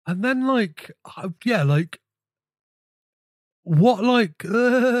And then what,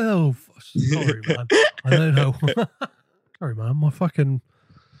 oh, sorry, man. I don't know. Sorry, man.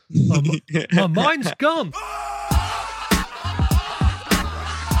 My mind's gone.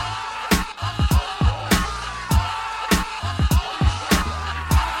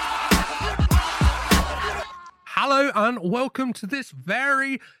 Hello and welcome to this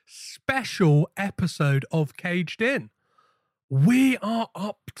very special episode of Caged In. We are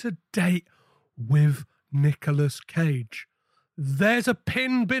up to date with Nicolas Cage. There's a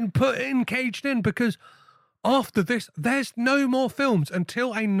pin been put in Caged In because after this, there's no more films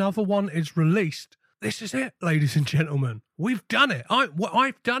until another one is released. This is it, ladies and gentlemen. We've done it.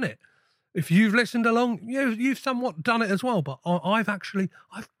 I've done it. If you've listened along, you've somewhat done it as well, but I've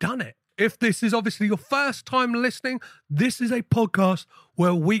done it. If this is obviously your first time listening, this is a podcast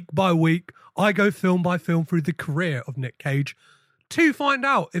where week by week, I go film by film through the career of Nick Cage to find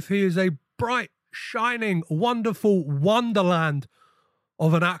out if he is a bright, shining, wonderful wonderland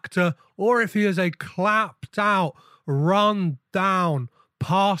of an actor, or if he is a clapped out, run down,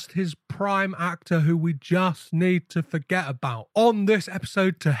 past his prime actor who we just need to forget about. On this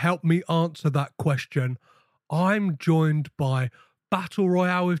episode, to help me answer that question, I'm joined by Battle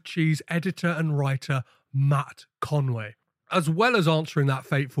Royale with Cheese editor and writer Matt Conway. As well as answering that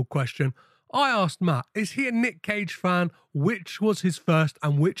fateful question, I asked Matt, is he a Nick Cage fan? Which was his first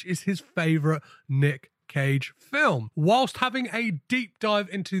and which is his favourite Nick Cage film? Whilst having a deep dive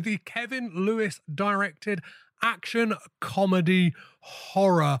into the Kevin Lewis directed action comedy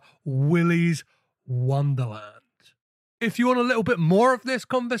horror Willy's Wonderland. If you want a little bit more of this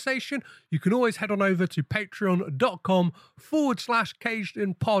conversation, you can always head on over to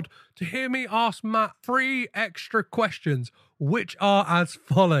patreon.com/cagedinpod to hear me ask Matt 3 extra questions, which are as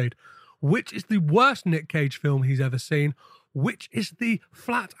followed. Which is the worst Nick Cage film he's ever seen? Which is the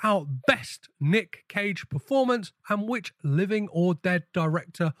flat out best Nick Cage performance? And which living or dead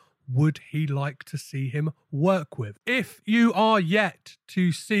director would he like to see him work with? If you are yet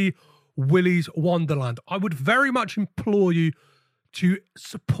to see Willy's Wonderland, I would very much implore you to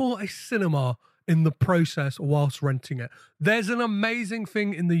support a cinema in the process whilst renting it. There's an amazing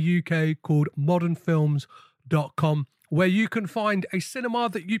thing in the UK called modernfilms.com where you can find a cinema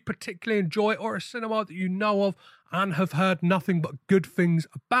that you particularly enjoy or a cinema that you know of and have heard nothing but good things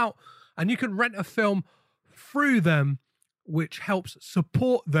about, and you can rent a film through them, which helps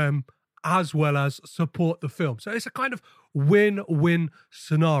support them as well as support the film. So it's a kind of win-win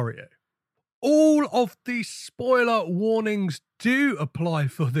scenario. All of the spoiler warnings do apply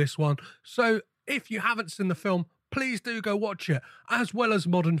for this one. So if you haven't seen the film, please do go watch it. As well as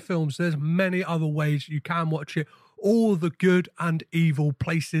Modern Films, there's many other ways you can watch it. All the good and evil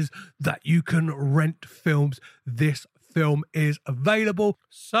places that you can rent films. This film is available.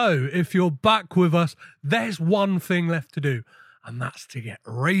 So if you're back with us, there's one thing left to do, and that's to get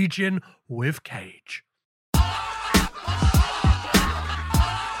raging with Cage.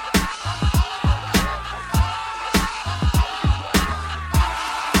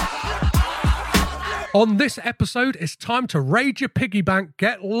 On this episode, it's time to raid your piggy bank,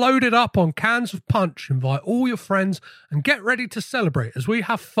 get loaded up on cans of punch, invite all your friends, and get ready to celebrate as we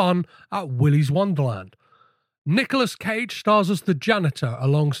have fun at Willy's Wonderland. Nicolas Cage stars as the janitor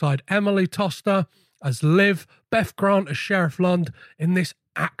alongside Emily Toster as Liv, Beth Grant as Sheriff Lund in this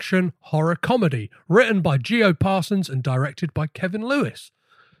action horror comedy, written by Geo Parsons and directed by Kevin Lewis.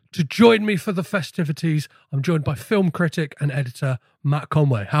 To join me for the festivities, I'm joined by film critic and editor Matt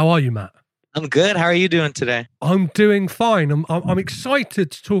Conway. How are you, Matt? I'm good. How are you doing today? I'm doing fine. I'm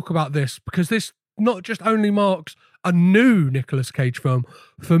excited to talk about this because this not just only marks a new Nicolas Cage film.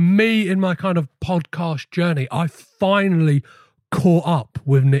 For me, in my kind of podcast journey, I finally caught up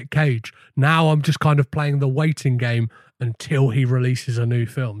with Nick Cage. Now I'm just kind of playing the waiting game until he releases a new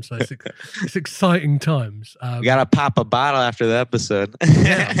film. So it's exciting times. You got to pop a bottle after the episode.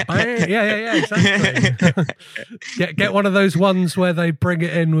 Yeah, exactly. get one of those ones where they bring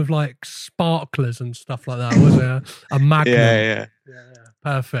it in with like sparklers and stuff like that. Was it a Magnum? Yeah.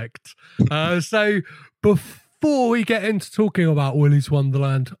 Perfect. So before we get into talking about Willy's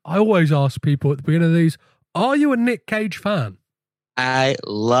Wonderland, I always ask people at the beginning of these, are you a Nick Cage fan? I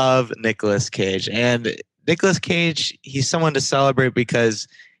love Nicolas Cage, and Nicolas Cage, he's someone to celebrate because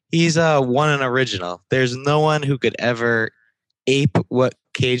he's one and original. There's no one who could ever ape what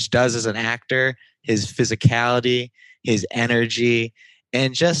Cage does as an actor, his physicality, his energy,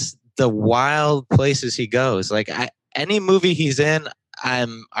 and just the wild places he goes. Like any movie he's in,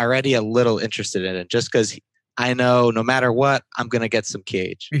 I'm already a little interested in it just because I know no matter what, I'm going to get some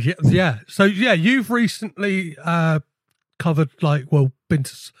Cage. Yeah. So, yeah, you've recently covered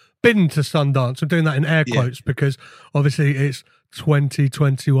been to Sundance. I'm doing that in air quotes because obviously it's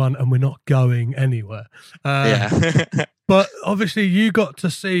 2021 and we're not going anywhere. But obviously you got to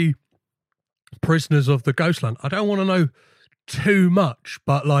see Prisoners of the Ghostland. I don't want to know too much,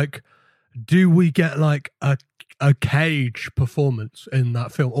 but like, do we get like a Cage performance in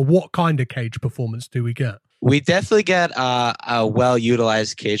that film, or what kind of Cage performance do we get? We definitely get a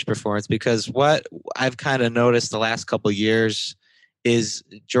well-utilized Cage performance, because what I've kind of noticed the last couple of years is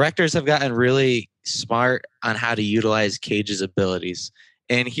directors have gotten really smart on how to utilize Cage's abilities.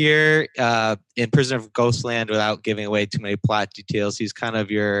 And here in Prisoner of Ghostland, without giving away too many plot details, he's kind of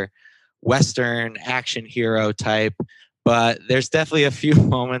your Western action hero type. But there's definitely a few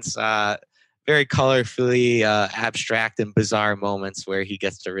moments, very colorfully abstract and bizarre moments where he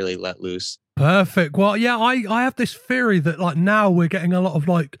gets to really let loose. Perfect. Well, yeah, I have this theory that like now we're getting a lot of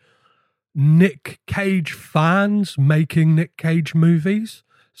like Nick Cage fans making Nick Cage movies.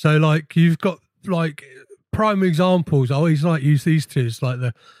 So like you've got like prime examples. I always like use these two. It's like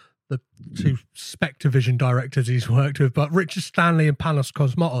the two Spectrovision directors he's worked with, but Richard Stanley and Panos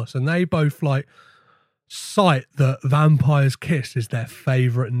Cosmatos, and they both like cite that Vampire's Kiss is their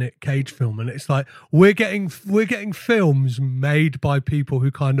favorite Nick Cage film, and it's like we're getting films made by people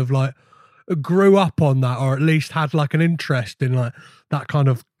who kind of like grew up on that, or at least had like an interest in like that kind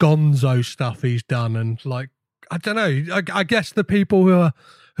of gonzo stuff he's done. And like I don't know, I guess the people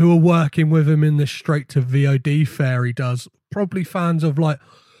who are working with him in this straight to VOD fare he does, probably fans of like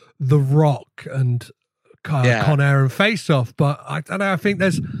The Rock and Con Air and Face Off, but I don't know, I think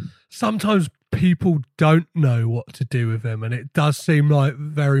there's sometimes people don't know what to do with him, and it does seem like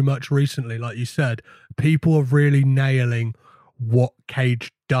very much recently, like you said, people are really nailing what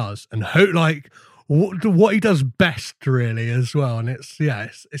Cage does and who like what he does best, really, as well. And it's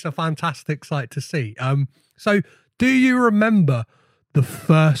a fantastic sight to see. So do you remember the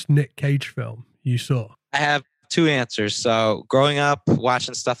first Nick Cage film you saw? I have two answers. So growing up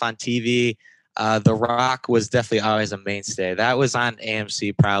watching stuff on TV, The Rock was definitely always a mainstay. That was on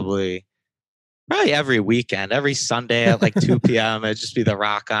AMC probably every weekend, every Sunday at like 2 p.m. It'd just be The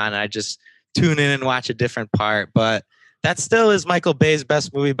Rock on, and I'd just tune in and watch a different part. But that still is Michael Bay's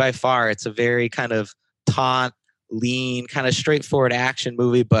best movie by far. It's a very kind of taut, lean, kind of straightforward action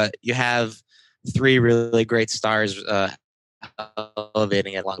movie, but you have three really great stars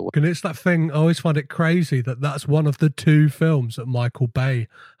elevating it along the way. And it's that thing, I always find it crazy that that's one of the two films that Michael Bay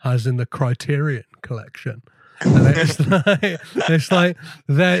has in the Criterion collection. And it's like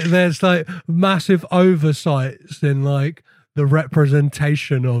there's like massive oversights in like the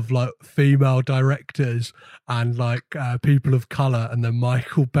representation of like female directors and like people of color, and then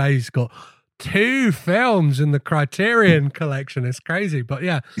Michael Bay's got two films in the Criterion collection. It's crazy. But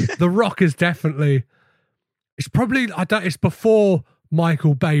yeah, The Rock is definitely, it's probably, it's before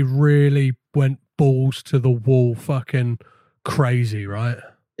Michael Bay really went balls to the wall fucking crazy, right?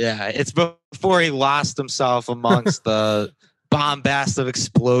 Yeah, it's before he lost himself amongst the bombast of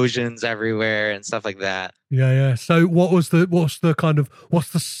explosions everywhere and stuff like that. Yeah. So what's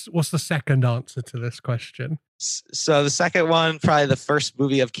the second answer to this question? So the second one, probably the first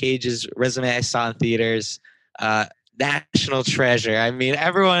movie of Cage's resume I saw in theaters, National Treasure. I mean,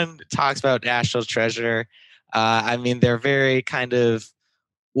 everyone talks about National Treasure. I mean, they're very kind of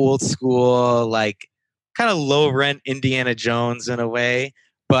old school, like kind of low rent Indiana Jones in a way.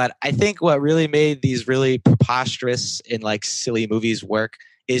 But I think what really made these really preposterous and like silly movies work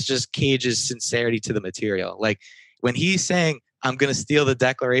is just Cage's sincerity to the material. Like when he's saying, I'm going to steal the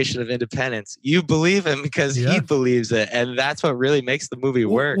Declaration of Independence, you believe him because he believes it. And that's what really makes the movie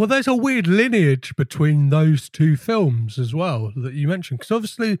work. Well, there's a weird lineage between those two films as well that you mentioned. Because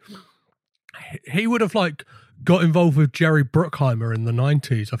obviously he would have like got involved with Jerry Bruckheimer in the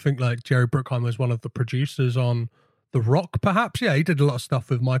 90s. I think like Jerry Bruckheimer was one of the producers on The Rock, perhaps. Yeah, he did a lot of stuff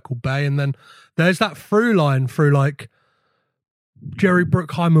with Michael Bay. And then there's that through line through like Jerry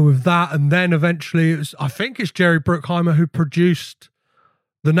Bruckheimer with that, and then eventually I think it's Jerry Bruckheimer who produced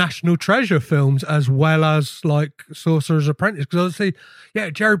the National Treasure films as well as like Sorcerer's Apprentice. Because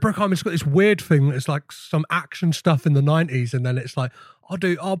obviously, Jerry Bruckheimer's got this weird thing that it's like some action stuff in the 90s, and then it's like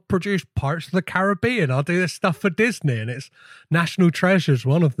I'll produce Pirates of the Caribbean, I'll do this stuff for Disney, and it's National Treasure's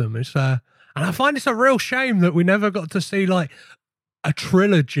one of them. It's and I find it's a real shame that we never got to see like a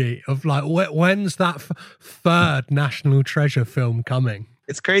trilogy of like when's that third National Treasure film coming?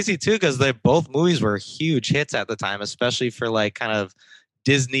 It's crazy too because both movies were huge hits at the time, especially for like kind of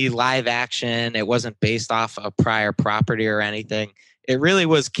Disney live action. It wasn't based off a prior property or anything. It really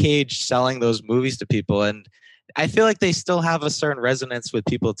was Cage selling those movies to people, and I feel like they still have a certain resonance with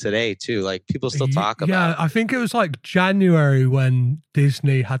people today too. Like people still talk about. Yeah, I think it was like January when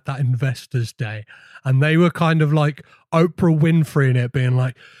Disney had that Investors Day, and they were kind of like Oprah Winfrey in it, being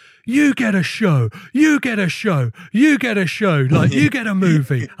like, "You get a show, you get a show, you get a show, like you get a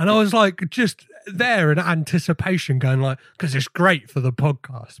movie." And I was like, just there in anticipation, going like, because it's great for the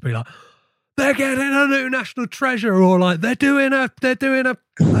podcast, be like, they're getting a new national treasure, or like they're doing a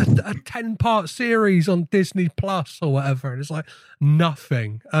 10-part series on Disney Plus or whatever, and it's like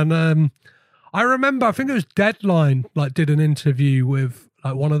nothing. And I remember, I think it was Deadline, like did an interview with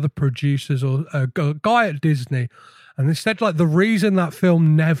like one of the producers or a guy at Disney, and they said like the reason that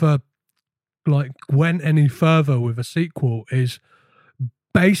film never like went any further with a sequel is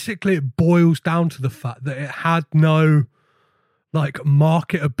basically it boils down to the fact that it had no like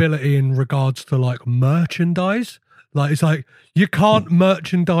marketability in regards to like merchandise. Like it's like you can't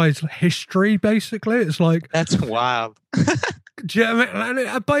merchandise history. Basically, it's like that's wild. Do you know what I mean?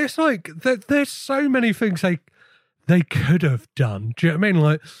 But it's like there's so many things they could have done. Do you know what I mean?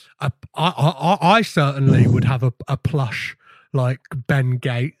 Like I certainly would have a plush like Ben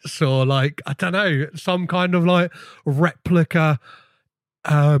Gates, or like I don't know, some kind of like replica.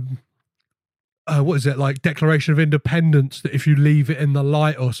 What is it, like Declaration of Independence, that if you leave it in the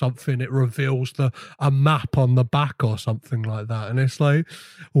light or something, it reveals a map on the back or something like that. And it's like,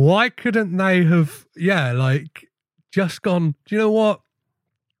 why couldn't they have, like just gone, do you know what?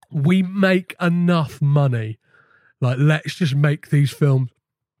 We make enough money. Like, let's just make these films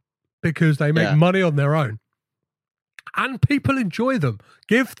because they make money on their own. And people enjoy them.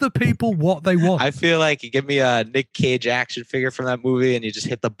 Give the people what they want. I feel like you give me a Nick Cage action figure from that movie and you just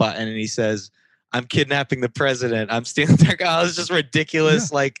hit the button and he says, "I'm kidnapping the president. I'm stealing their car." It's just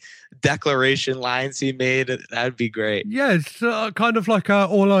ridiculous, like declaration lines he made. That'd be great. Yeah, it's kind of like a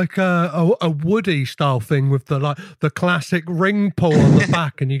Woody style thing with the classic ring pull on the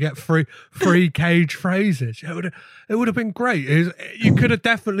back, and you get free Cage phrases. It would have been great. You could have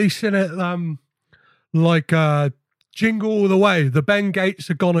definitely seen it like Jingle All the Way. The Ben Gates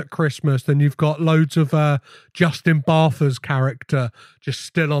are gone at Christmas, then you've got loads of Justin Bartha's character just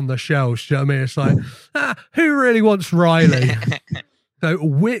still on the shelves. Do you know what I mean? It's like, who really wants Riley? So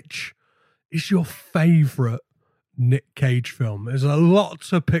which is your favourite Nick Cage film? There's a lot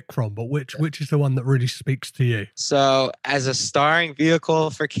to pick from, but which is the one that really speaks to you? So as a starring vehicle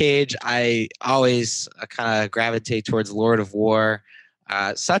for Cage, I always kind of gravitate towards Lord of War.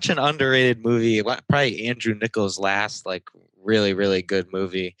 Such an underrated movie. Probably Andrew Nichols' last, like, really, really good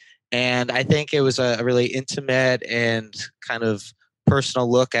movie. And I think it was a really intimate and kind of personal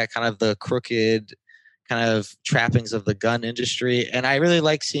look at kind of the crooked kind of trappings of the gun industry. And I really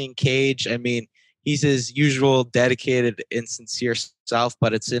like seeing Cage. I mean, he's his usual dedicated and sincere self,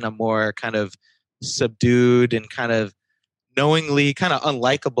 but it's in a more kind of subdued and kind of knowingly kind of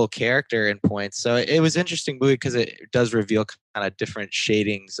unlikable character in points. So it was an interesting movie because it does reveal kind of different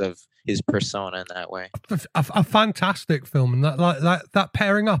shadings of his persona in that way. A fantastic film, and that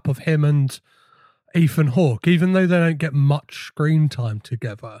pairing up of him and Ethan Hawke, even though they don't get much screen time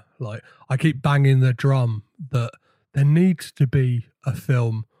together. Like, I keep banging the drum that there needs to be a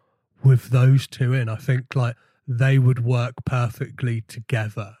film with those two in. I think like they would work perfectly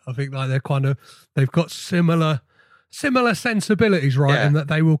together. I think like they've got similar sensibilities, right? Yeah. And that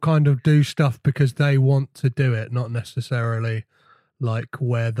they will kind of do stuff because they want to do it, not necessarily like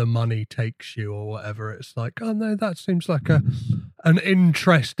where the money takes you or whatever. It's like, oh no, that seems like an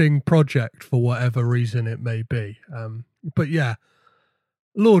interesting project for whatever reason it may be. But yeah,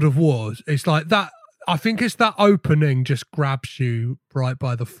 Lord of Wars, it's like that. I think it's that opening just grabs you right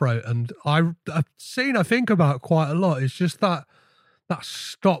by the throat. And I've seen, I think about quite a lot. It's just that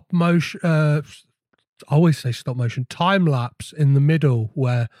stop motion, I always say stop motion, time lapse in the middle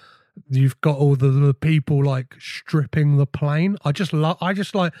where you've got all the people like stripping the plane. I just like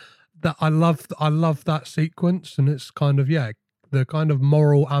that. I love that sequence, and it's kind of the kind of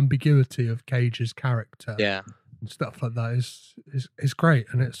moral ambiguity of Cage's character, and stuff like that is great.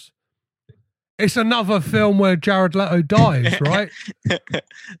 And it's another film where Jared Leto dies, right?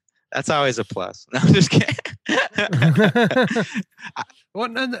 That's always a plus. No, I'm just kidding.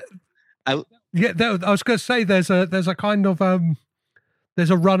 I was going to say there's a kind of there's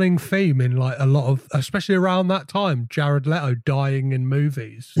a running theme in like a lot of, especially around that time, Jared Leto dying in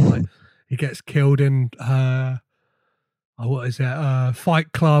movies. Like he gets killed in what is it?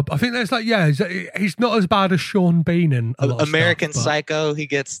 Fight Club. I think there's like he's not as bad as Sean Bean in a lot of American stuff, Psycho. He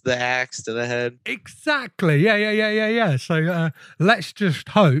gets the axe to the head. Exactly. Yeah. So let's just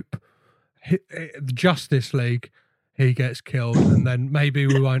hope Justice League he gets killed, and then maybe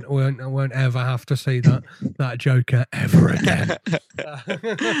we won't ever have to see that Joker ever again.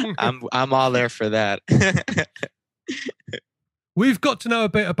 I'm all there for that. We've got to know a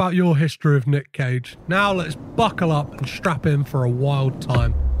bit about your history of Nick Cage. Now let's buckle up and strap in for a wild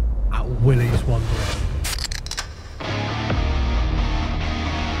time at Willy's Wonderland.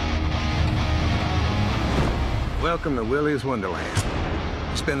 Welcome to Willy's Wonderland.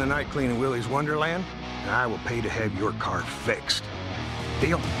 Spend the night cleaning Willy's Wonderland, and I will pay to have your car fixed.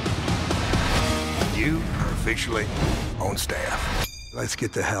 Deal? You are officially on staff. Let's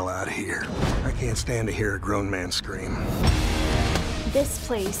get the hell out of here. I can't stand to hear a grown man scream. This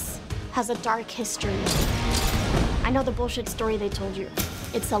place has a dark history. I know the bullshit story they told you.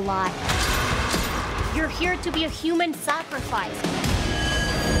 It's a lie. You're here to be a human sacrifice.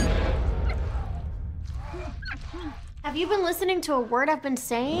 Have you been listening to a word I've been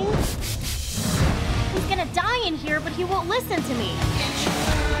saying? He's gonna die in here, but he won't listen to me.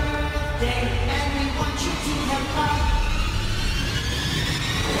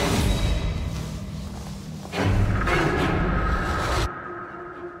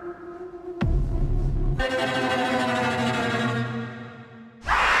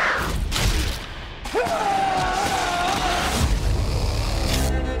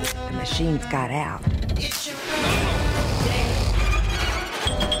 The machines got out.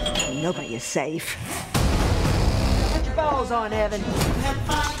 Nobody is safe. Put your balls on, Evan.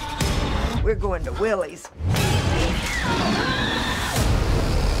 We're going to Willy's.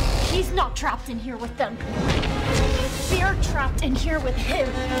 He's not trapped in here with them. They're trapped in here with him.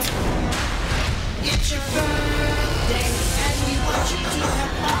 It's your birthday, and we want you to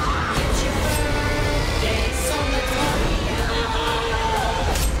have fun. It's your birthday, so let's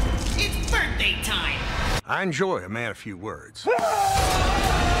party. It's birthday time. I enjoy a man of few words.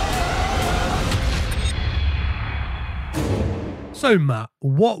 So, Matt,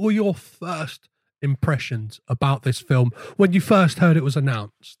 what were your first impressions about this film when you first heard it was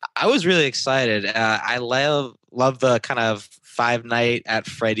announced? I was really excited. I love the kind of Five Nights at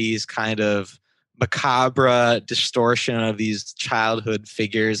Freddy's kind of macabre distortion of these childhood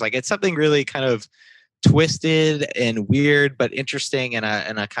figures. Like, it's something really kind of twisted and weird, but interesting in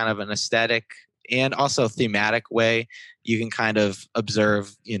a kind of an aesthetic and also thematic way. You can kind of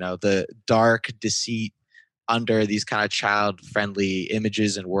observe, the dark deceit under these kind of child-friendly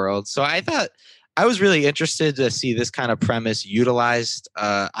images and worlds. So I thought I was really interested to see this kind of premise utilized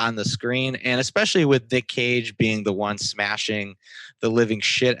on the screen, and especially with Nick Cage being the one smashing the living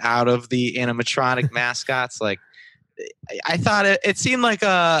shit out of the animatronic mascots. Like, I thought it seemed like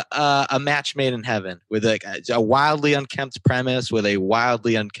a match made in heaven with like a wildly unkempt premise with a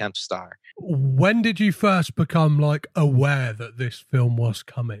wildly unkempt star. When did you first become aware that this film was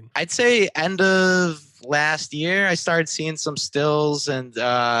coming? I'd say end of last year. I started seeing some stills and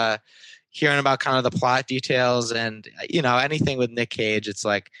hearing about kind of the plot details, and anything with Nick Cage, it's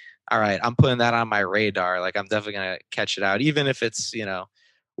like, all right, I'm putting that on my radar. Like, I'm definitely gonna catch it out, even if it's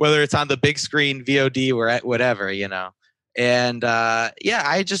whether it's on the big screen, VOD, or whatever, And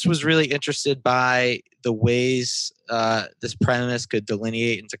I just was really interested by the ways this premise could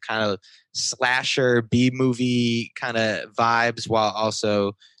delineate into kind of slasher B-movie kind of vibes, while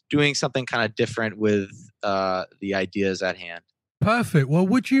also doing something kind of different with the ideas at hand. Perfect. Well,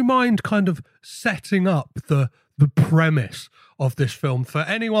 would you mind kind of setting up the premise of this film for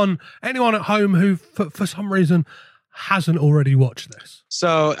anyone at home who, for some reason, hasn't already watched this?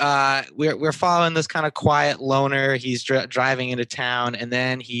 So we're following this kind of quiet loner. He's driving into town, and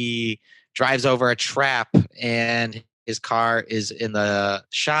then he drives over a trap, and his car is in the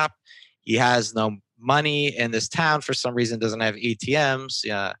shop. He has no money, and this town, for some reason, doesn't have ATMs.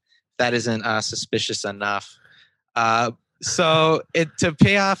 That isn't suspicious enough. So to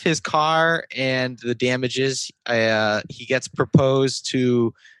pay off his car and the damages, he gets proposed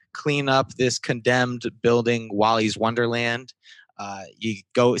to clean up this condemned building, Willy's Wonderland. You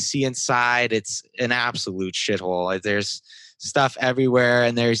go see inside, it's an absolute shithole. There's stuff everywhere,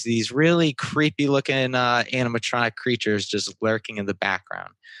 and there's these really creepy looking animatronic creatures just lurking in the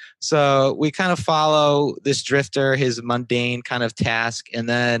background. So we kind of follow this drifter, his mundane kind of task, and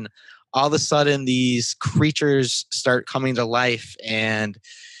then all of a sudden these creatures start coming to life, and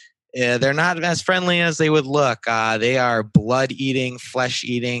they're not as friendly as they would look. They are blood-eating,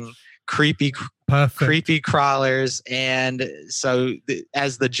 flesh-eating, creepy crawlers. And so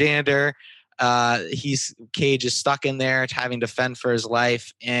as the janitor, Cage is stuck in there having to fend for his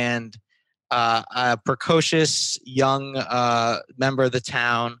life. And a precocious young member of the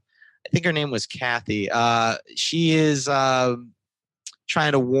town, I think her name was Kathy, she is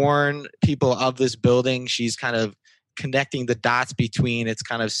trying to warn people of this building. She's kind of connecting the dots between its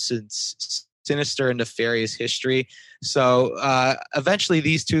kind of sinister and nefarious history. So eventually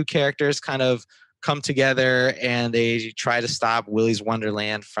these two characters kind of come together and they try to stop Willy's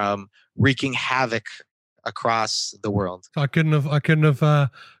Wonderland from wreaking havoc across the world. I couldn't have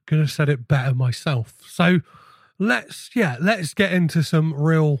said it better myself. So let's get into some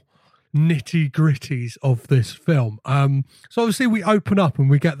real nitty gritties of this film. So obviously we open up and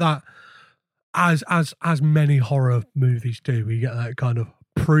we get that as many horror movies do. We get that kind of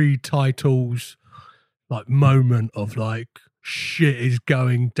pre-titles like moment of like shit is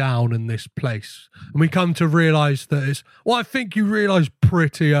going down in this place, and we come to realize that it's I think you realize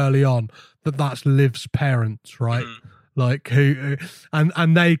pretty early on that that's Liv's parents, right? Like who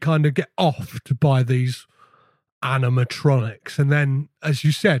and they kind of get offed by these animatronics, and then as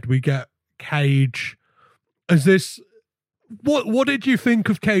you said we get Cage as this. What did you think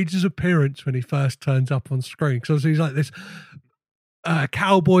of Cage's appearance when he first turns up on screen? Because he's like this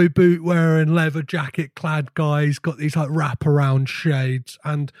cowboy boot wearing, leather jacket clad guy. He's got these like wraparound shades,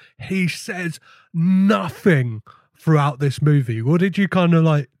 and he says nothing throughout this movie. What did you kind of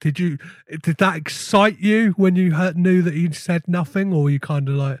like? Did that excite you when you knew that he said nothing, or were you kind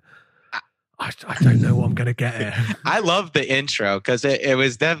of like, I don't know what I'm going to get here? I love the intro because it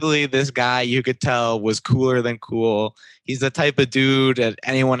was definitely this guy you could tell was cooler than cool. He's the type of dude that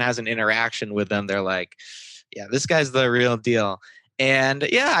anyone has an interaction with him, they're like, yeah, this guy's the real deal. And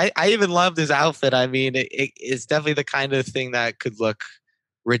yeah, I even loved his outfit. I mean, it's definitely the kind of thing that could look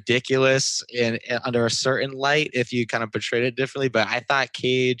ridiculous in under a certain light if you kind of portrayed it differently. But I thought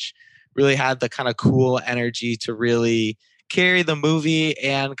Cage really had the kind of cool energy to really carry the movie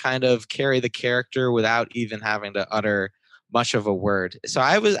and kind of carry the character without even having to utter much of a word. So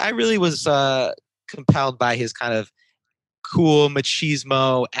I really was compelled by his kind of cool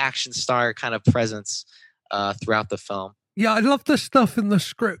machismo action star kind of presence throughout the film. Yeah, I love the stuff in the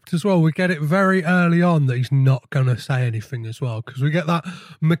script as well. We get it very early on that he's not going to say anything as well, because we get that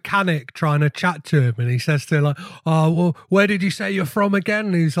mechanic trying to chat to him, and he says to him, like, "Oh, well, where did you say you're from again?"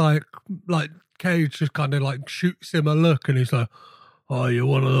 And he's like Cage just kind of like shoots him a look, and he's like, "Oh, you're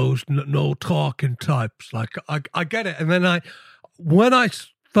one of those no talking types." Like, I get it. And then when I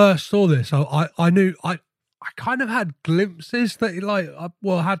first saw this, I knew I kind of had glimpses that he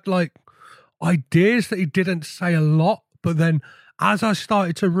had like ideas that he didn't say a lot. But then as I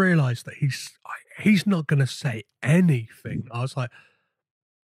started to realize that he's not going to say anything, I was like,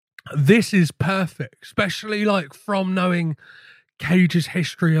 this is perfect, especially like from knowing Cage's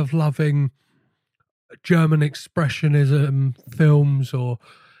history of loving German expressionism films, or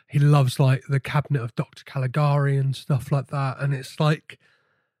he loves like The Cabinet of Dr. Caligari and stuff like that. And it's like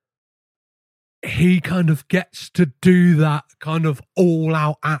he kind of gets to do that kind of all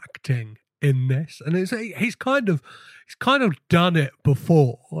out acting in this, and he's kind of done it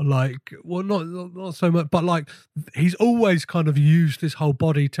before, like, well, not so much, but like he's always kind of used his whole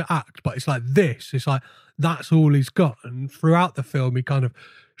body to act, but it's like that's all he's got. And throughout the film he kind of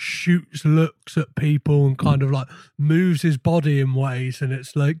shoots looks at people and kind of like moves his body in ways, and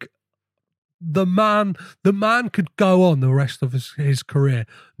it's like the man could go on the rest of his career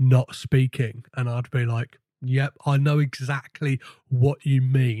not speaking, and I'd be like, yep, I know exactly what you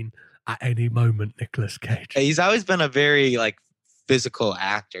mean at any moment, Nicolas Cage. He's always been a very like physical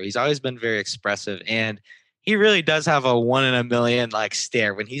actor. He's always been very expressive, and he really does have a 1 in a million like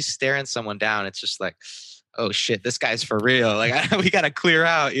stare. When he's staring someone down, it's just like, oh shit, this guy's for real. Like we got to clear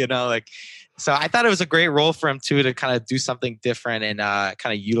out, like. So I thought it was a great role for him too, to kind of do something different and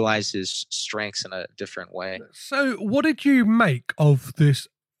kind of utilize his strengths in a different way. So what did you make of this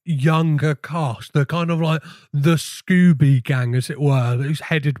younger cast, the kind of like the Scooby gang, as it were, who's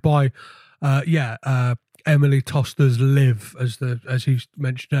headed by Emily Toster's Liv, as you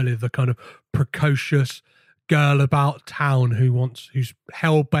mentioned earlier, the kind of precocious girl about town who's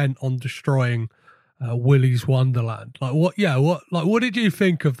hell bent on destroying Willy's Wonderland. What did you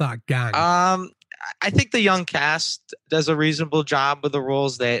think of that gang? I think the young cast does a reasonable job with the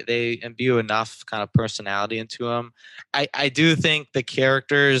roles. They imbue enough kind of personality into them. I do think the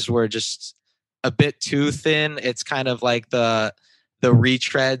characters were just a bit too thin. It's kind of like the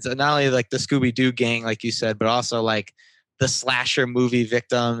retreads, not only like the Scooby-Doo gang, like you said, but also like the slasher movie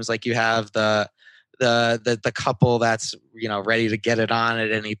victims. Like you have the couple that's, ready to get it on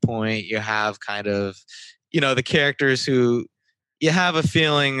at any point. You have kind of, the characters who you have a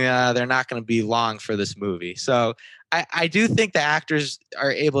feeling they're not going to be long for this movie. So I do think the actors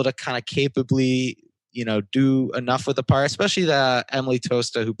are able to kind of capably, do enough with the part, especially the Emily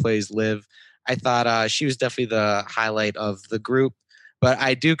Tosta who plays Liv. I thought she was definitely the highlight of the group, but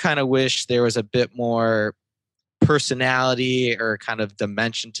I do kind of wish there was a bit more personality or kind of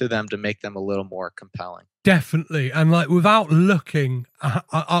dimension to them to make them a little more compelling. Definitely. And like without looking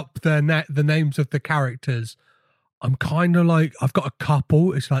up the names of the characters, I'm kind of like, I've got a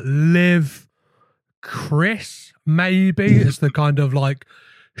couple. It's like Liv, Chris, maybe. It's the kind of like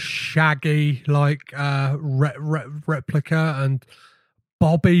shaggy like replica, and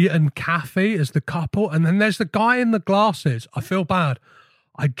Bobby and Kathy is the couple. And then there's the guy in the glasses. I feel bad.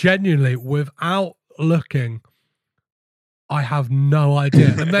 I genuinely, without looking, I have no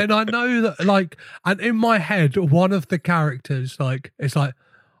idea. And then I know that, like, and in my head, one of the characters, like, it's like,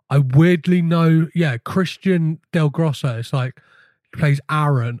 I weirdly know, Christian Del Grosso. It's like, he plays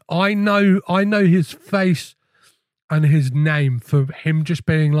Aaron. I know his face and his name for him just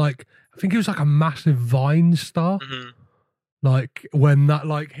being like, I think he was like a massive Vine star. Mm-hmm. Like, when that,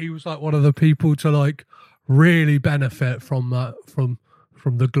 like, he was like one of the people to like really benefit from that, from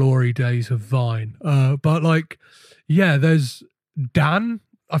the glory days of Vine. But like, there's Dan.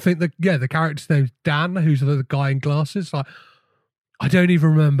 I think the character's name's Dan, who's the guy in glasses. Like, I don't even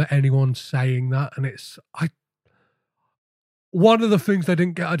remember anyone saying that, and one of the things I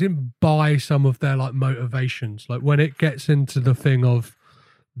didn't buy some of their like motivations. Like when it gets into the thing of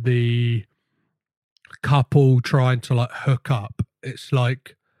the couple trying to like hook up, it's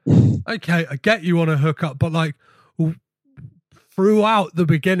like, okay, I get you want to hook up, but like throughout the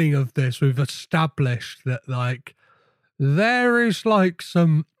beginning of this, we've established that like there's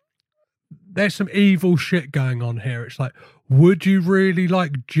some evil shit going on here. It's like, would you really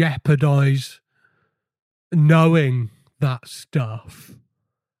like jeopardize knowing that stuff?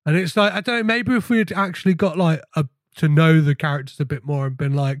 And it's like, I don't know, maybe if we had actually got like to know the characters a bit more and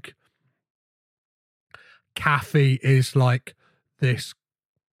been like, Kathy is like this,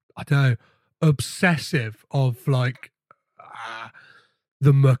 I don't know, obsessive of like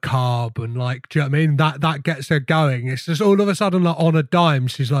the macabre, and like, do you know what I mean? That gets her going. It's just all of a sudden, like on a dime,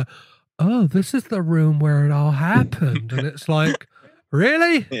 she's like, oh, this is the room where it all happened. And it's like,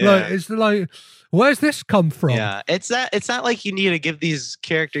 really? Yeah. Like, it's like, where's this come from? Yeah, it's not like you need to give these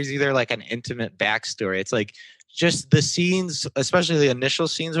characters either like an intimate backstory. It's like just the scenes, especially the initial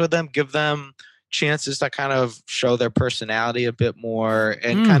scenes with them, give them chances to kind of show their personality a bit more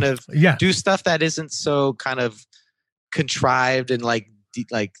and kind of do stuff that isn't so kind of contrived and like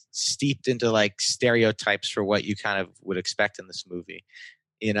steeped into like stereotypes for what you kind of would expect in this movie.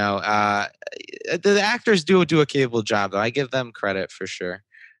 You know, the actors do a capable job, though. I give them credit for sure.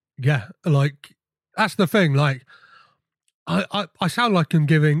 Yeah, like that's the thing. Like, I sound like I'm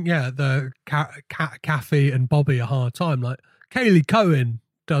giving the Kathy and Bobby a hard time. Like, Kaylee Cohen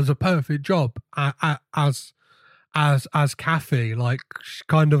does a perfect job as Kathy. Like, she's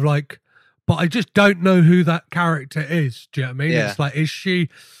kind of like, but I just don't know who that character is. Do you know what I mean? Yeah. It's like, is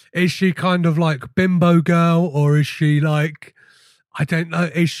she kind of like bimbo girl, or is she like, I don't know,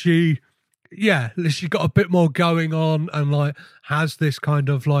 is she got a bit more going on and like has this kind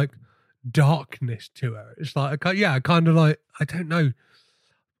of like darkness to her? It's like, kind of like, I don't know.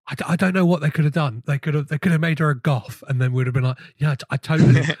 I don't know what they could have done. They could have made her a goth, and then we'd have been like, I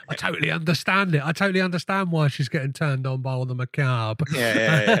totally understand it. I totally understand why she's getting turned on by all the macabre.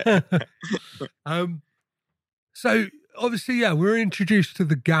 Yeah. So obviously, we're introduced to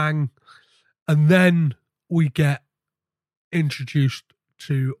the gang, and then we get introduced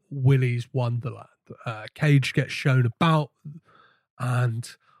to Willy's Wonderland. Cage gets shown about,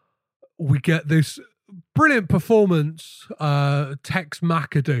 and we get this brilliant performance. Tex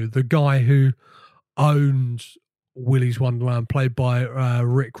McAdoo, the guy who owns Willy's Wonderland, played by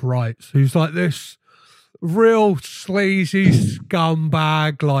Rick Wright, who's like this real sleazy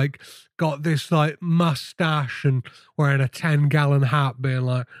scumbag, like got this like mustache and wearing a 10-gallon hat, being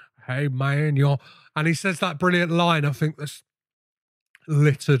like, hey man, and he says that brilliant line, I think that's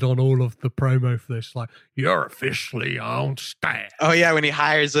littered on all of the promo for this, like, you're officially on staff. Oh yeah, when he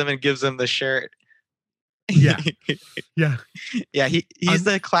hires them and gives them the shirt. Yeah. He's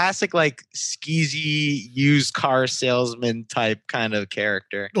the classic like skeezy used car salesman type kind of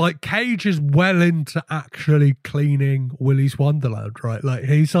character. Like, Cage is well into actually cleaning Willy's Wonderland, right? Like,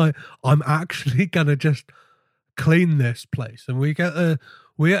 he's like, I'm actually gonna just clean this place. And we get a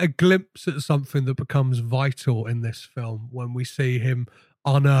glimpse at something that becomes vital in this film when we see him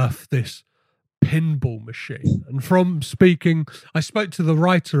unearth this pinball machine. And I spoke to the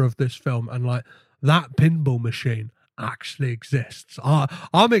writer of this film, and like, that pinball machine actually exists.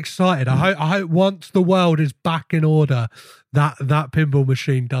 I'm excited. I hope once the world is back in order, that pinball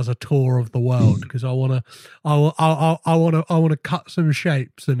machine does a tour of the world, because I want to cut some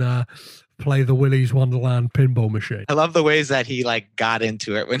shapes and play the Willy's Wonderland pinball machine. I love the ways that he like got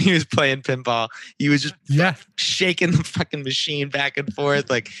into it when he was playing pinball. He was just shaking the fucking machine back and forth.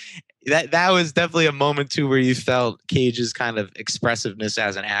 Like that was definitely a moment too where you felt Cage's kind of expressiveness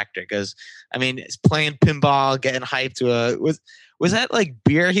as an actor. Because I mean, it's playing pinball, getting hyped to was that like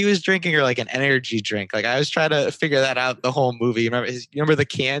beer he was drinking or like an energy drink? Like I was trying to figure that out the whole movie. You remember the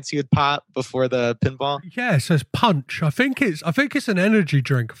cans he would pop before the pinball? Yeah, it says punch. I think it's an energy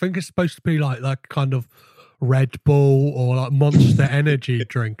drink. I think it's supposed to be like kind of Red Bull or like Monster energy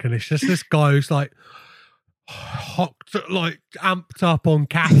drink, and it's just this guy who's like amped up on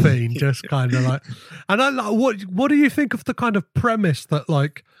caffeine, just kind of like. And I like what do you think of the kind of premise that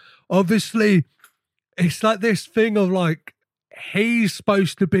like obviously it's like this thing of like he's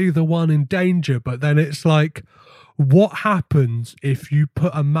supposed to be the one in danger, but then it's like, what happens if you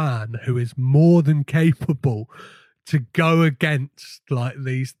put a man who is more than capable to go against like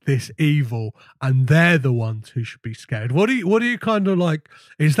this evil, and they're the ones who should be scared? What do you kind of like?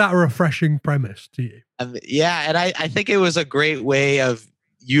 Is that a refreshing premise to you? Yeah, and I think it was a great way of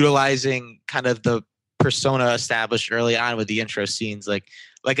utilizing kind of the persona established early on with the intro scenes. Like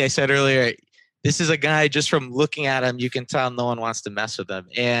I said earlier, this is a guy, just from looking at him, you can tell no one wants to mess with him.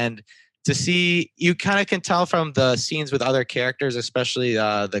 And to see, you kind of can tell from the scenes with other characters, especially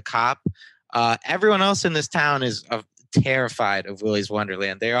the cop. Everyone else in this town is terrified of Willy's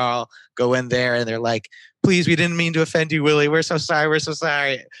Wonderland. They all go in there and they're like, please, we didn't mean to offend you, Willy. We're so sorry. We're so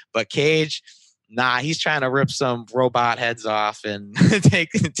sorry. But Cage, nah, he's trying to rip some robot heads off and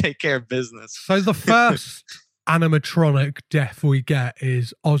take care of business. So the first animatronic death we get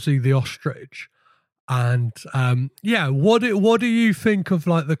is Ozzy the Ostrich. And what do you think of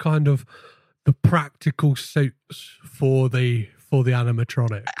like the kind of the practical suits for the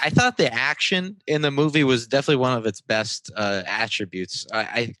animatronic? I thought the action in the movie was definitely one of its best attributes.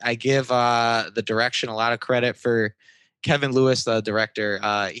 I give the direction a lot of credit for Kevin Lewis, the director.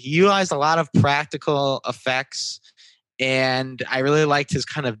 He utilized a lot of practical effects, and I really liked his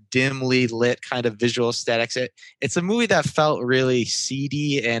kind of dimly lit kind of visual aesthetics. It's a movie that felt really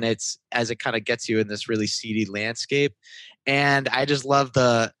seedy, and it's as it kind of gets you in this really seedy landscape. And I just love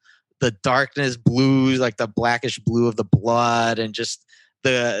the darkness blues, like the blackish blue of the blood, and just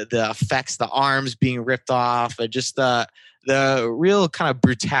the effects, the arms being ripped off, and just the real kind of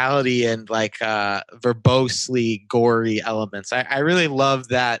brutality and like verbosely gory elements. I really love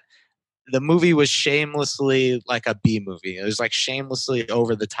that. The movie was shamelessly like a B movie. It was like shamelessly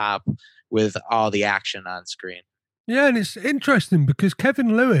over the top with all the action on screen. Yeah, and it's interesting because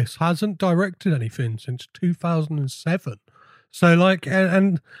Kevin Lewis hasn't directed anything since 2007. So like,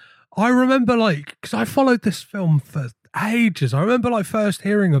 and I remember like, because I followed this film for ages. I remember like first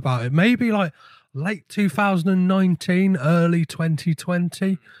hearing about it, maybe like late 2019, early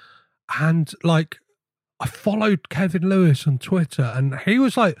 2020. And like, I followed Kevin Lewis on Twitter, and he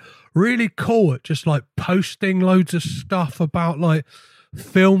was like really cool at just like posting loads of stuff about like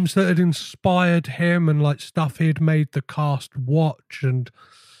films that had inspired him and like stuff he had made the cast watch. And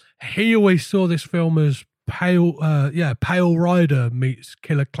he always saw this film as Pale Rider meets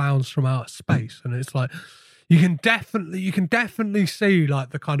Killer Clowns from Outer Space. And it's like, you can definitely see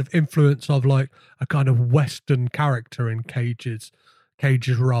like the kind of influence of like a kind of Western character in Cage's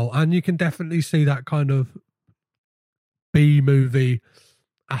role, and you can definitely see that kind of B-movie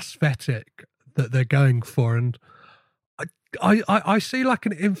aesthetic that they're going for. And I see like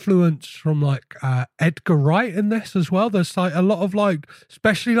an influence from like Edgar Wright in this as well. There's like a lot of like,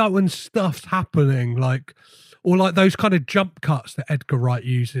 especially like when stuff's happening, like, or like those kind of jump cuts that Edgar Wright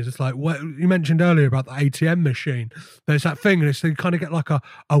uses. It's like what you mentioned earlier about the ATM machine. There's that thing, and it's, you kind of get like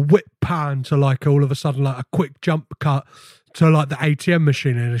a whip pan to like all of a sudden like a quick jump cut to like the ATM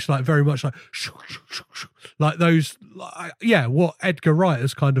machine, and it's like very much like those, what Edgar Wright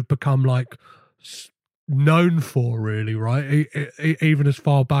has kind of become like known for, really, right? Even as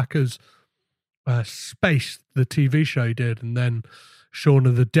far back as Space, the TV show, did, and then Shaun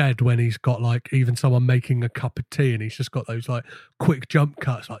of the Dead, when he's got like even someone making a cup of tea, and he's just got those like quick jump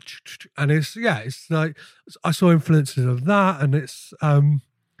cuts, like, and it's like I saw influences of that, and it's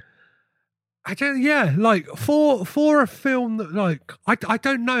like for a film that like I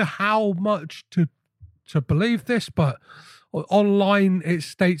don't know how much to believe this, but online it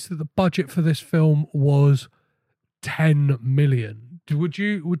states that the budget for this film was 10 million. Would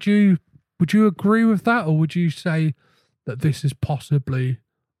you agree with that, or would you say that this is possibly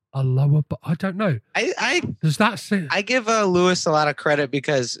a lower? But I don't know. Does that seem? I give Lewis a lot of credit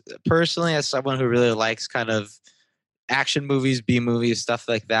because personally, as someone who really likes kind of action movies, B movies, stuff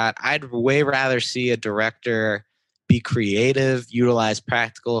like that, I'd way rather see a director be creative, utilize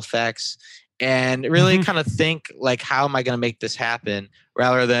practical effects, and really kind of think like, how am I going to make this happen,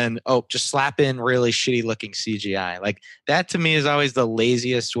 rather than just slap in really shitty looking CGI. Like that to me is always the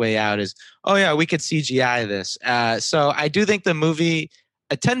laziest way out. Is we could CGI this. So I do think the movie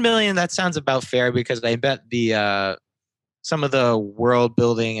at 10 million, that sounds about fair, because I bet the some of the world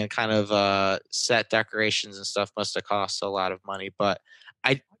building and kind of set decorations and stuff must have cost a lot of money. But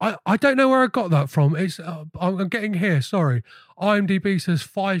I don't know where I got that from. It's I'm getting here. Sorry, IMDb says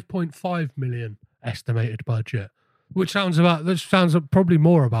 5.5 million estimated budget, which sounds probably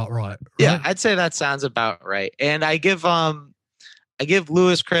more about right. Yeah, I'd say that sounds about right. And I give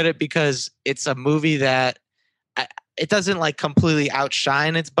Lewis credit, because it's a movie that it doesn't like completely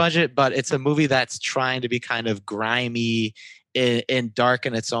outshine its budget, but it's a movie that's trying to be kind of grimy and dark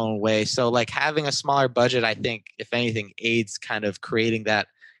in its own way. So like having a smaller budget, I think, if anything, aids kind of creating that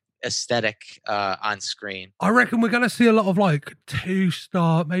aesthetic on screen. I reckon we're going to see a lot of like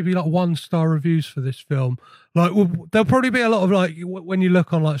 2-star, maybe like 1-star reviews for this film. Like there'll probably be a lot of like, when you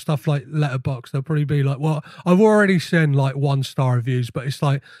look on like stuff like Letterboxd, there'll probably be like, well, I've already seen like 1-star reviews, but it's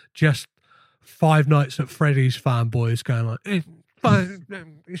like just Five Nights at Freddy's fanboys going like, it's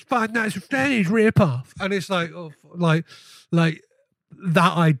Five Nights at Freddy's rip-off. And it's like, like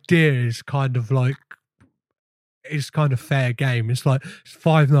that idea is kind of like, it's kind of fair game. It's like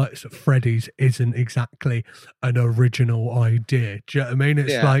Five Nights at Freddy's isn't exactly an original idea. Do you know what I mean?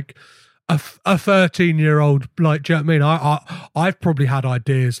 It's like a 13-year-old, like, do you know what I mean? I've probably had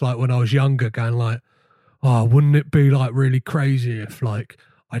ideas like when I was younger going like, wouldn't it be like really crazy if like,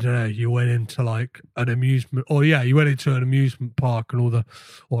 I don't know, you went into like an amusement, you went into an amusement park and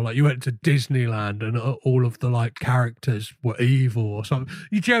or like you went to Disneyland and all of the like characters were evil or something.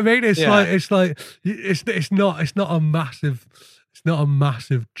 You know what I mean? It's not a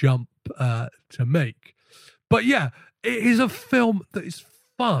massive jump to make, but yeah, it is a film that is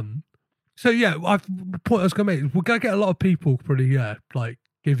fun. So yeah, the point I was going to make is we're going to get a lot of people probably like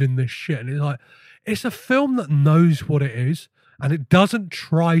giving this shit, and it's like it's a film that knows what it is. And it doesn't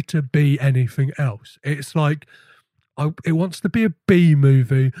try to be anything else. It's like it wants to be a B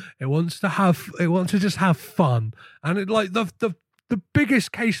movie. It wants to just have fun. And it like the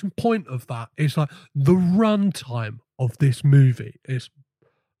biggest case in point of that is like the runtime of this movie is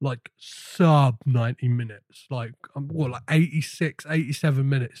like sub 90 minutes. Like 86, 87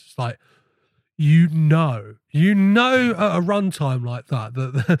 minutes. It's like you know at a runtime like that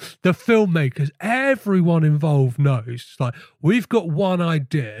the filmmakers, everyone involved knows, it's like, we've got one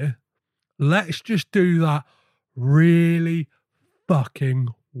idea, let's just do that really fucking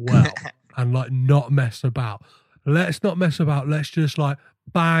well and like not mess about. Let's not mess about. Let's just like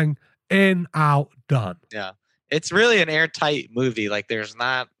bang, in, out, done. Yeah. It's really an airtight movie. Like there's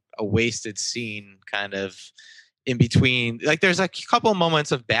not a wasted scene kind of in between. Like there's a couple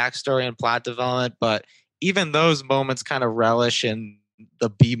moments of backstory and plot development, but even those moments kind of relish in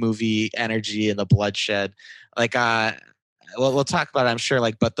the B movie energy and the bloodshed. Like we'll talk about it, I'm sure,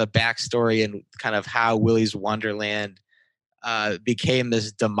 like, but the backstory and kind of how Willy's Wonderland became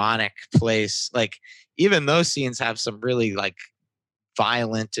this demonic place. Like even those scenes have some really like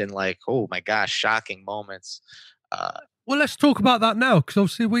violent and like, oh my gosh, shocking moments. Well, let's talk about that now, because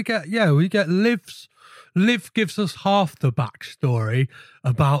obviously we get Liv gives us half the backstory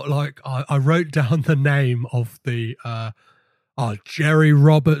about like I wrote down the name of the Jerry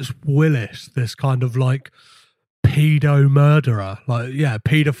Roberts Willis, this kind of like pedophile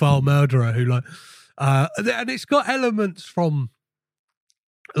murderer who like and it's got elements from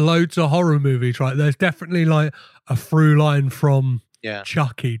loads of horror movies, right? There's definitely like a through line from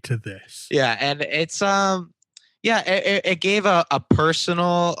Chucky to this. Yeah, and it's it gave a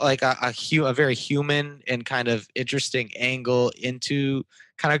personal, like a very human and kind of interesting angle into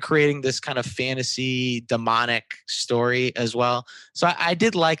kind of creating this kind of fantasy demonic story as well. So I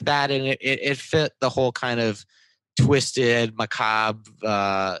did like that, and it fit the whole kind of twisted,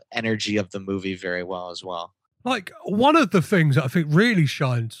 macabre energy of the movie very well as well. Like one of the things that I think really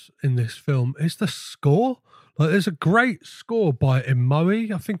shines in this film is the score. Like there's a great score by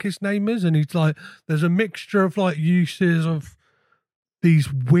Imoe, I think his name is, and he's like, there's a mixture of like uses of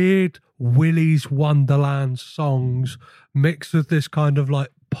these weird Willy's Wonderland songs mixed with this kind of like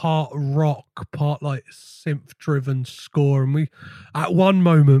part rock, part like synth driven score. And we, at one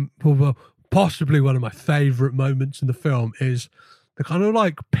moment, possibly one of my favorite moments in the film is the kind of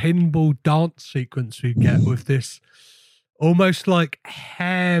like pinball dance sequence we get with this almost like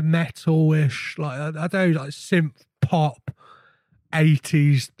hair metal-ish, like I don't know, like synth pop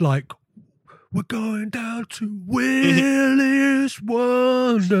 80s, like we're going down to Willy's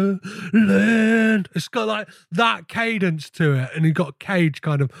Wonderland. It's got like that cadence to it, and you got Cage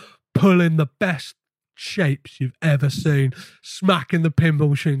kind of pulling the best shapes you've ever seen, smacking the pinball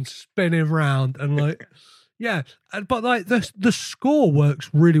machine, spinning round, and like, yeah. But like the score works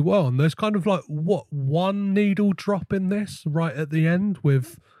really well, and there's kind of like one needle drop in this right at the end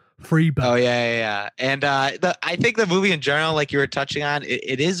with Freebird. Oh yeah. And I think the movie in general, like you were touching on,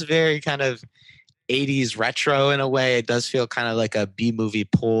 it is very kind of 80s retro in a way. It does feel kind of like a B movie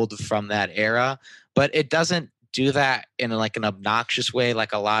pulled from that era, but it doesn't do that in like an obnoxious way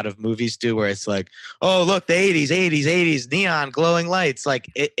like a lot of movies do, where it's like, oh look, the 80s neon glowing lights.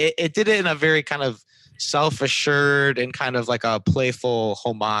 Like it did it in a very kind of self-assured and kind of like a playful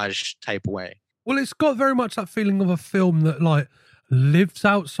homage type way. Well, it's got very much that feeling of a film that like lives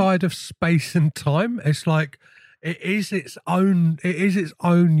outside of space and time. It's like it is its own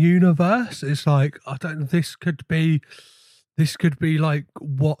universe. It's like, I don't know, this could be like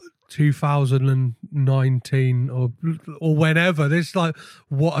what 2019 or whenever. This like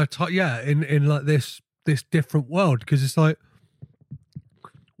what a in like this different world, because it's like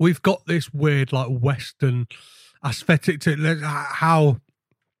we've got this weird like Western aesthetic to it, how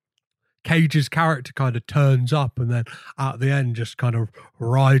Cage's character kind of turns up and then at the end just kind of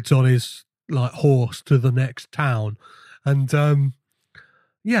rides on his like horse to the next town, and and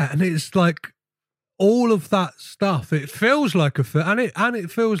it's like all of that stuff. It feels like a film, and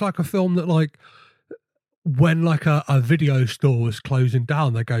it feels like a film that like when like a video store was closing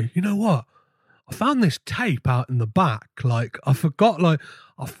down, they go, you know what? I found this tape out in the back. Like I forgot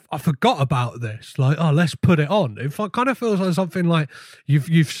about this. Like, oh, let's put it on. It kind of feels like something like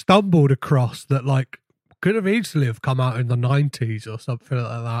you've stumbled across that like could have easily have come out in the 90s or something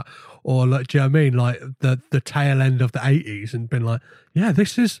like that. Or like, do you know what I mean? Like the tail end of the 80s, and been like, yeah,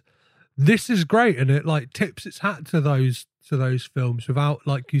 this is great. And it like tips its hat to those films without,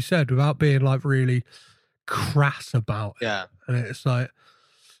 like you said, without being like really crass about it. Yeah. And it's like,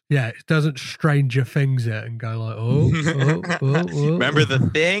 yeah, it doesn't Stranger Things it and go like, oh. Remember the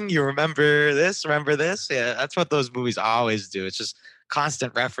thing? You remember this? Remember this? Yeah, that's what those movies always do. It's just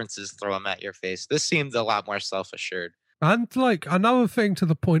constant references, throw them at your face. This seemed a lot more self-assured. And like another thing to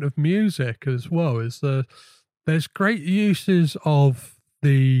the point of music as well is there's great uses of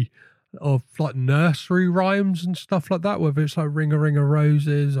like nursery rhymes and stuff like that, whether it's like Ring a Ring of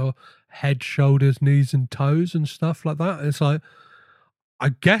Roses or Head, Shoulders, Knees and Toes and stuff like that. It's like, I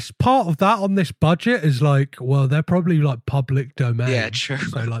guess part of that on this budget is like, well, they're probably like public domain. Yeah, true.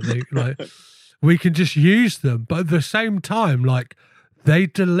 So like we can just use them, but at the same time, like they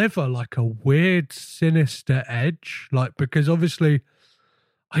deliver like a weird, sinister edge. Like, because obviously,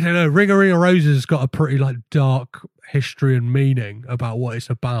 I don't know, Ring a Ring of Roses has got a pretty like dark history and meaning about what it's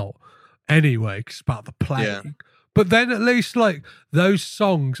about. Anyway, 'cause it's about the plague. Yeah. But then at least like those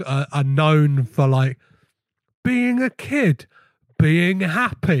songs are known for like being a kid, being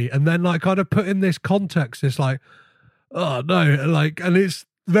happy, and then like kind of put in this context, it's like, oh no, like, and it's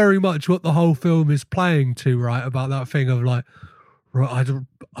very much what the whole film is playing to, right? About that thing of like, right,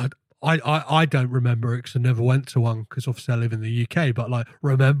 I don't remember it because I never went to one because obviously I live in the UK, but like,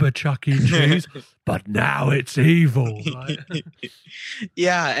 remember Chuck E. Cheese? But now it's evil. Like,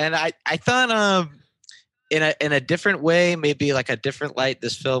 yeah, and I thought in a different way, maybe like a different light,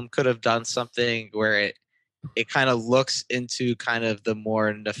 this film could have done something where it kind of looks into kind of the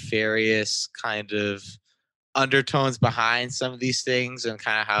more nefarious kind of undertones behind some of these things, and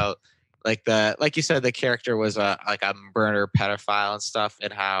kind of how like you said, the character was a murder pedophile and stuff,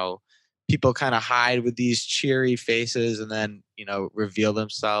 and how people kind of hide with these cheery faces and then, you know, reveal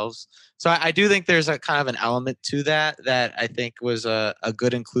themselves. So I do think there's a kind of an element to that I think was a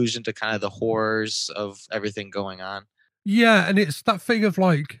good inclusion to kind of the horrors of everything going on. yeah, and it's that thing of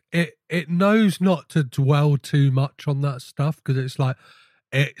like it knows not to dwell too much on that stuff, because it's like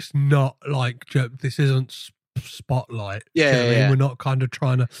it's not like this isn't Spotlight. Yeah, Do you know what I mean? yeah. We're not kind of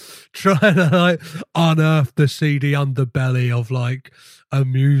trying to like unearth the seedy underbelly of like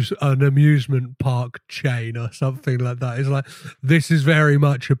an amusement park chain or something like that. It's like, this is very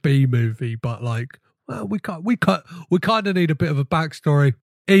much a B movie, but like, well, we kind of need a bit of a backstory.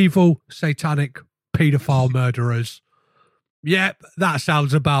 Evil, satanic, paedophile murderers. Yep, that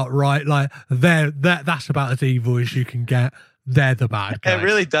sounds about right. Like that's about as evil as you can get. They're the bad guys. It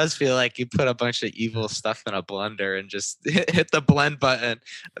really does feel like you put a bunch of evil stuff in a blender and just hit the blend button.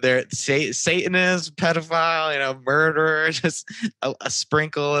 There, Satanist, pedophile, you know, murderer, just a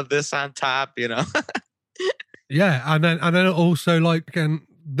sprinkle of this on top, you know. Yeah, and then also like, and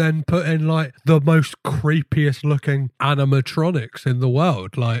then put in like the most creepiest looking animatronics in the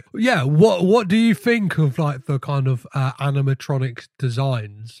world. Like, yeah, what do you think of like the kind of animatronics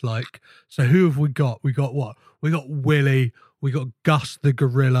designs? Like, so who have we got? We got what? We got Willy, we got Gus the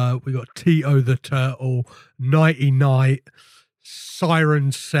gorilla, we got Tito the turtle, Nighty Night,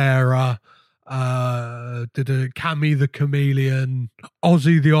 Siren Sarah, Cammy the chameleon,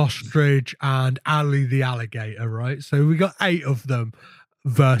 Ozzy the ostrich, and Ali the alligator, right? So we got 8 of them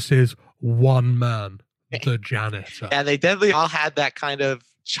versus one man, the janitor. Yeah, they definitely all had that kind of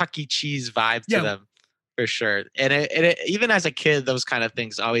Chuck E. Cheese vibe to them, for sure. And it, even as a kid, those kind of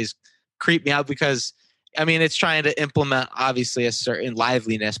things always creep me out because, I mean, it's trying to implement, obviously, a certain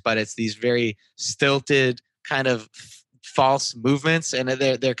liveliness, but it's these very stilted kind of false movements, and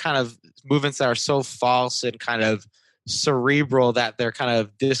they're kind of movements that are so false and kind of cerebral that they're kind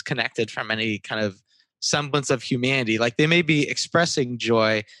of disconnected from any kind of semblance of humanity. Like they may be expressing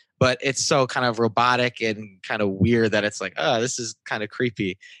joy, but it's so kind of robotic and kind of weird that it's like, oh, this is kind of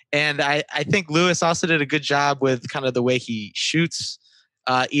creepy. And I think Lewis also did a good job with kind of the way he shoots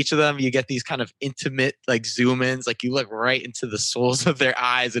each of them. You get these kind of intimate like zoom ins, like you look right into the souls of their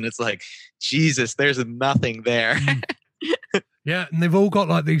eyes and it's like, Jesus, there's nothing there. Yeah, and they've all got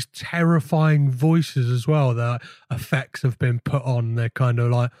like these terrifying voices as well. The effects have been put on. They're kind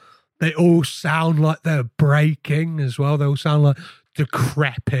of like, they all sound like they're breaking as well. They all sound like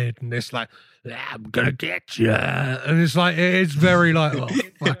decrepit, and it's like, I'm gonna get you. And it's like, it's very like, oh,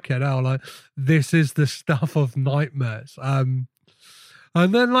 fucking hell, like this is the stuff of nightmares. And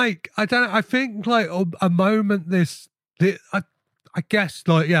then like, I think like a moment I guess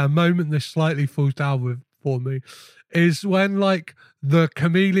like, yeah, a moment this slightly falls down with for me is when like the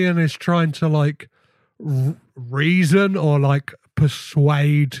chameleon is trying to like reason or like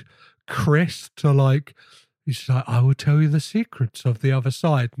persuade Chris to like, he's like, I will tell you the secrets of the other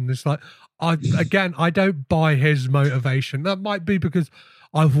side. And it's like, I don't buy his motivation. That might be because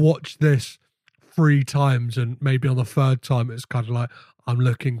I've watched this 3 times and maybe on the 3rd time it's kind of like I'm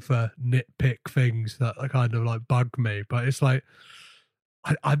looking for nitpick things that kind of like bug me. But it's like,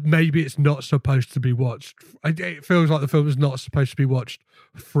 I maybe it's not supposed to be watched. It feels like the film is not supposed to be watched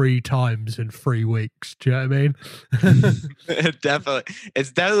 3 times in 3 weeks. Do you know what I mean? Definitely.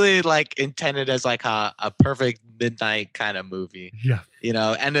 It's definitely like intended as like a perfect midnight kind of movie. Yeah. You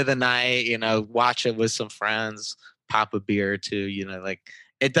know, end of the night, you know, watch it with some friends, pop a beer or 2, you know, like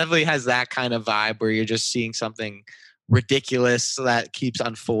it definitely has that kind of vibe where you're just seeing something ridiculous that keeps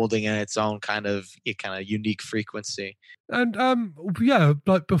unfolding in its own kind of unique frequency. And yeah,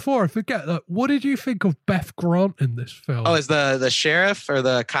 like before I forget that, what did you think of Beth Grant in this film? Oh, is the sheriff or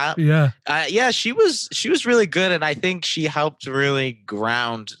the cop? Yeah. Yeah, she was really good, and I think she helped really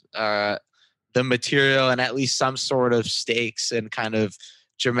ground the material and at least some sort of stakes and kind of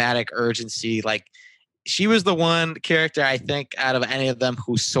dramatic urgency. Like she was the one character I think out of any of them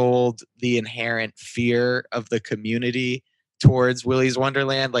who sold the inherent fear of the community towards Willy's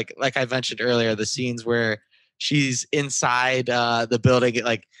Wonderland. Like I mentioned earlier, the scenes where she's inside the building,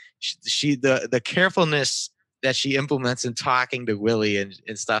 like the carefulness that she implements in talking to Willy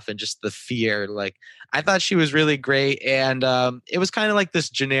and stuff, and just the fear. Like I thought she was really great, and it was kind of like this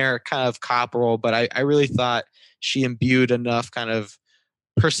generic kind of cop role, but I really thought she imbued enough kind of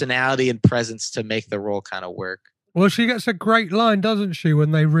personality and presence to make the role kind of work. Well, she gets a great line, doesn't she,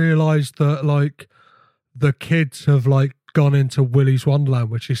 when they realise that like the kids have like gone into Willy's Wonderland,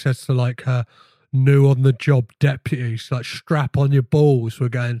 which she says to like her new on the job deputy, she's like, strap on your balls, we're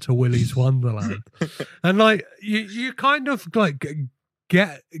going to Willy's Wonderland. And like you kind of like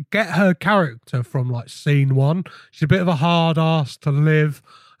get her character from like scene 1. She's a bit of a hard ass to live,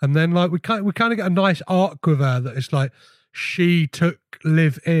 and then like we kind of get a nice arc with her that it's like she took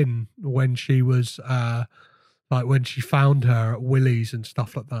Liv in when she was like when she found her at Willy's and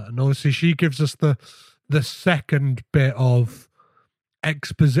stuff like that. And obviously she gives us the second bit of like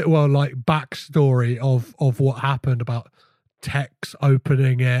backstory of what happened about Tex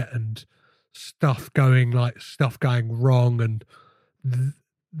opening it and stuff going wrong, and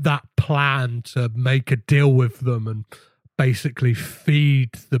that plan to make a deal with them and basically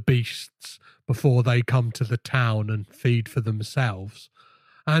feed the beasts before they come to the town and feed for themselves.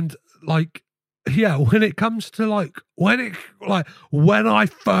 And like, yeah, when it comes to like when I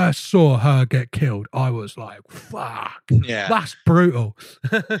first saw her get killed, I was like, fuck, yeah, that's brutal.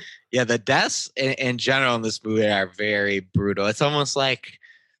 Yeah, the deaths in general in this movie are very brutal. It's almost like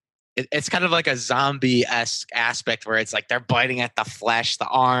it's kind of like a zombie-esque aspect where it's like they're biting at the flesh, the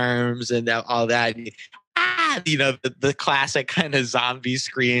arms, and all that. You know, the classic kind of zombie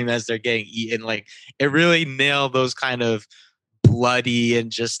scream as they're getting eaten. Like it really nailed those kind of bloody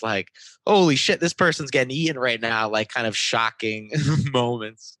and just like, holy shit, this person's getting eaten right now, like kind of shocking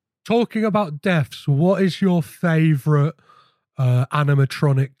moments. Talking about deaths, what is your favorite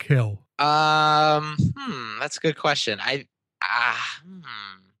animatronic kill? That's a good question.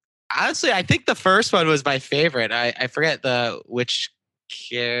 Honestly, I think the first one was my favorite. I forget which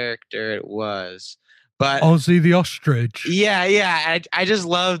character it was, but Ozzy the ostrich. Yeah. I just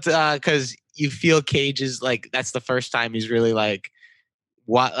loved because you feel Cage is like, that's the first time he's really like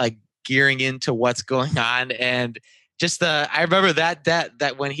gearing into what's going on, and just I remember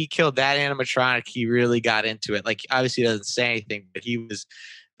that when he killed that animatronic, he really got into it. Like, obviously he doesn't say anything, but he was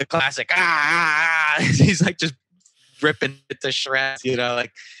the classic he's like just ripping it to shreds,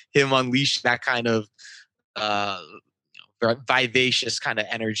 like him unleash that kind of vivacious kind of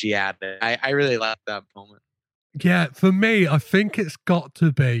energy at it. I really like that moment. Yeah, for me, I think it's got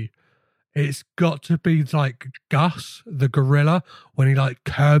to be like Gus, the gorilla, when he like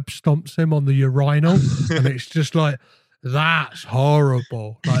curb stomps him on the urinal, and it's just like, that's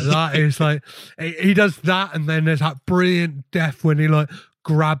horrible. Like, that is like, he does that, and then there's that brilliant death when he like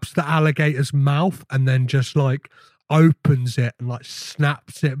grabs the alligator's mouth and then just like opens it and like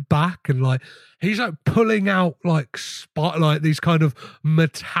snaps it back, and like he's like pulling out like these kind of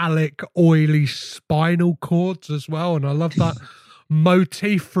metallic oily spinal cords as well. And I love that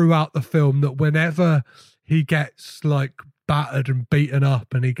motif throughout the film, that whenever he gets like battered and beaten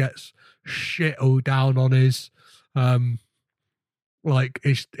up and he gets shit all down on his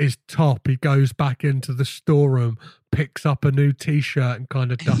his top, he goes back into the storeroom, picks up a new t-shirt and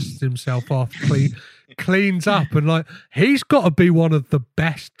kind of dusts himself off, cleans up, and like he's got to be one of the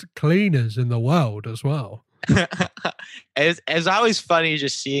best cleaners in the world as well. It's always funny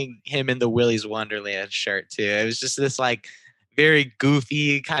just seeing him in the Willy's Wonderland shirt too. It was just this like very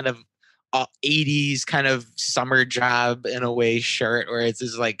goofy kind of 80s kind of summer job in a way shirt, where it's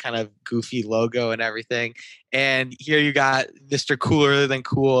this like kind of goofy logo and everything. And here you got Mr. Cooler Than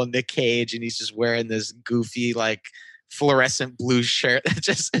Cool, Nick Cage, and he's just wearing this goofy like fluorescent blue shirt.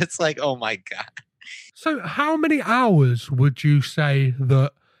 It's like, oh my God. So how many hours would you say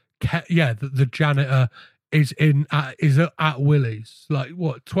that the janitor is at Willy's? Like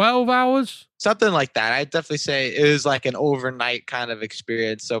what, 12 hours? Something like that. I'd definitely say it was like an overnight kind of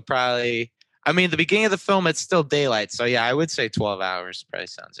experience. So probably, I mean, the beginning of the film, it's still daylight. So yeah, I would say 12 hours probably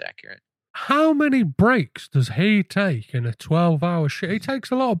sounds accurate. How many breaks does he take in a 12-hour shift? He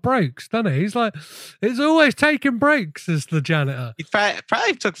takes a lot of breaks, doesn't he? He's always taking breaks as the janitor. He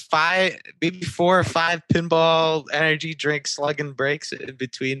probably took 5, maybe 4 or 5 pinball energy drink slugging breaks in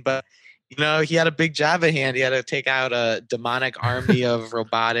between. But, he had a big job at hand. He had to take out a demonic army of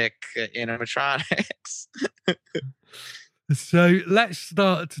robotic animatronics. So let's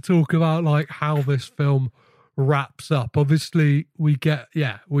start to talk about like how this film wraps up. Obviously, we get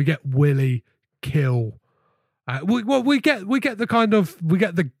Willy kill. We get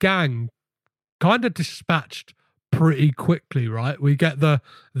the gang kind of dispatched pretty quickly, right? We get the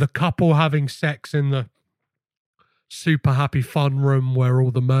couple having sex in the super happy fun room where all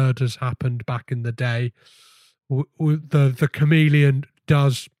the murders happened back in the day. The chameleon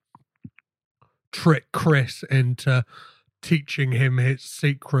does trick Chris into teaching him his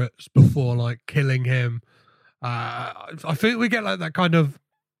secrets before like killing him. I think we get like that kind of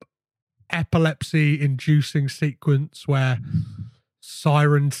epilepsy-inducing sequence where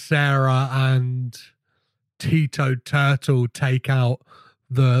Siren Sarah and Tito Turtle take out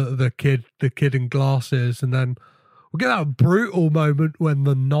the kid in glasses, and then we get that brutal moment when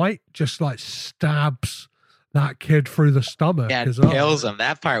the knight just like stabs that kid through the stomach. Yeah, and kills him.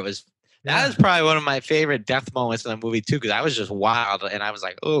 That part was. That was probably one of my favorite death moments in the movie too, because I was just wild and I was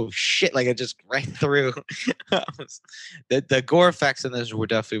like, "Oh shit!" Like it just right through. The gore effects in this were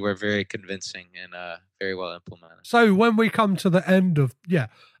very convincing and very well implemented. So when we come to the end of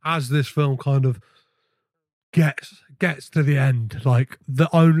as this film kind of gets to the end, like the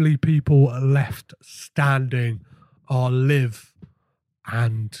only people left standing are Liv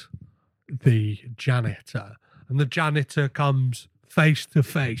and the janitor, and the janitor comes face to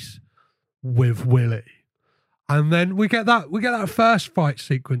face with Willy, and then we get that first fight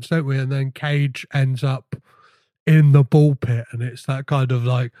sequence, don't we? And then Cage ends up in the ball pit, and it's that kind of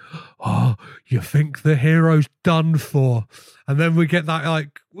like, oh, you think the hero's done for, and then we get that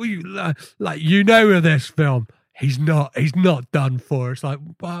like of this film, he's not done for. It's like,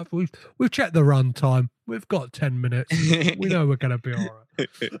 well, we've checked the runtime, we've got 10 minutes, we know we're gonna be all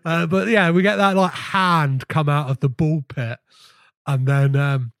right. But yeah, we get that like hand come out of the ball pit, and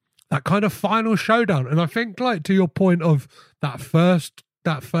then that kind of final showdown. And I think, like, to your point of that first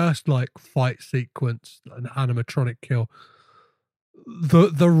like fight sequence, an animatronic kill,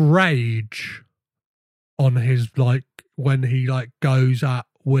 the rage on his, like, when he like goes at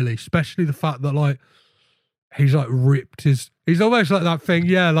Willy, especially the fact that like he's like ripped he's almost like that thing,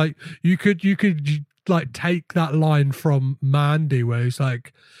 yeah, like you could like take that line from Mandy where he's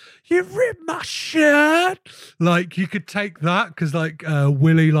like, you ripped my shirt, like you could take that because like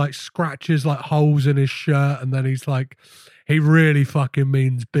Willy like scratches like holes in his shirt and then he's like, he really fucking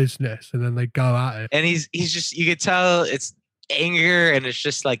means business, and then they go at it. And he's just, you could tell it's anger and it's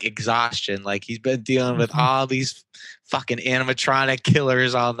just like exhaustion. Like he's been dealing with all these fucking animatronic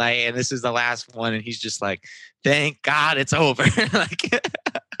killers all night, and this is the last one, and he's just like, thank God it's over. Like,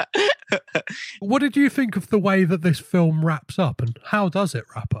 what did you think of the way that this film wraps up, and how does it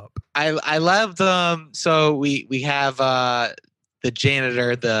wrap up? I loved so we have the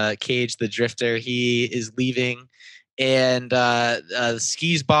janitor, the Cage, the drifter, he is leaving, and the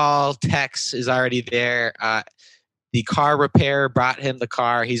skis ball Tex is already there. The car repair brought him the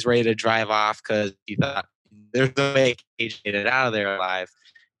car. He's ready to drive off because he thought there's no way Cage made it out of there alive.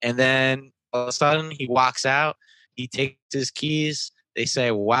 And then all of a sudden he walks out. He takes his keys. They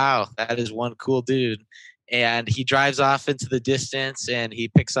say, wow, that is one cool dude. And he drives off into the distance and he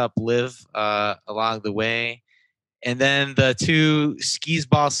picks up Liv along the way. And then the two skis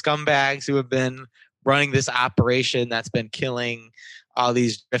ball scumbags who have been running this operation that's been killing all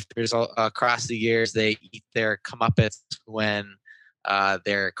these drifters across the years, they eat their comeuppance when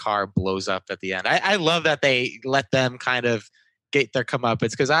their car blows up at the end. I love that they let them kind of get their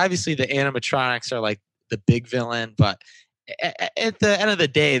comeuppance, because obviously the animatronics are like the big villain, but at the end of the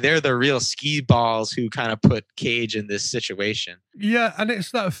day, they're the real ski balls who kind of put Cage in this situation. Yeah, and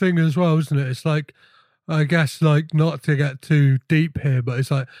it's that thing as well, isn't it? It's like, I guess, like, not to get too deep here, but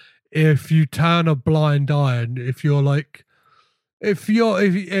it's like, if you turn a blind eye, and if you're like, if you're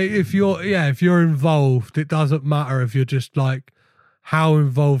involved, it doesn't matter if you're just like how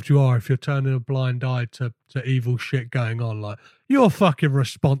involved you are. If you're turning a blind eye to evil shit going on, like, you're fucking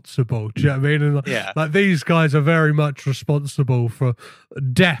responsible. Do you know what I mean? And Yeah. like these guys are very much responsible for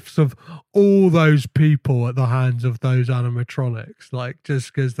deaths of all those people at the hands of those animatronics. Like,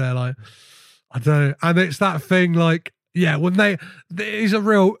 just because they're like, I don't know. And it's that thing, like, yeah, when it's a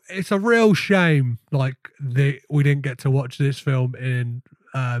real shame, like, we didn't get to watch this film in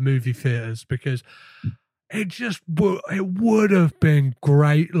movie theaters, because it would have been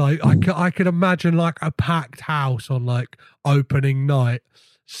great. Like, I could imagine like a packed house on like opening night,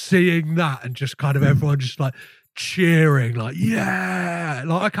 seeing that, and just kind of everyone just like cheering, like, yeah,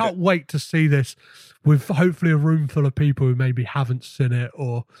 like I can't wait to see this with hopefully a room full of people who maybe haven't seen it,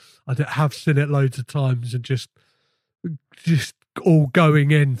 or have seen it loads of times, and just all going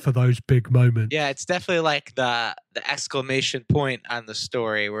in for those big moments. Yeah, it's definitely like the exclamation point on the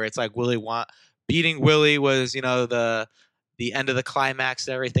story, where it's like beating Willy was, you know, the end of the climax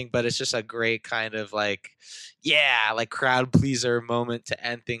and everything, but it's just a great kind of like, yeah, like crowd pleaser moment to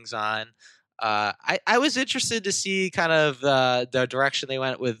end things on. I was interested to see kind of the direction they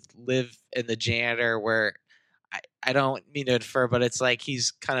went with Liv and the janitor, where I don't mean to infer, but it's like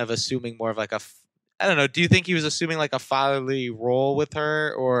he's kind of assuming more of like I don't know. Do you think he was assuming like a fatherly role with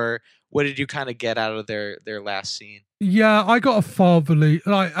her, or what did you kind of get out of their last scene? Yeah, I got a fatherly,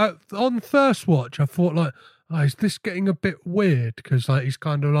 like, on first watch, I thought like, oh, is this getting a bit weird? Because like he's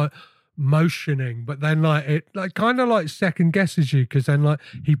kind of like motioning, but then like it like kind of like second guesses you, because then like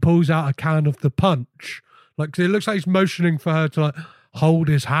he pulls out a can of the punch, like, 'cause it looks like he's motioning for her to like hold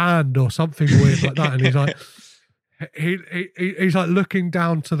his hand or something weird like that, and he's like, he's like looking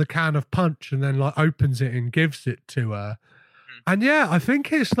down to the can of punch and then like opens it and gives it to her. And yeah, I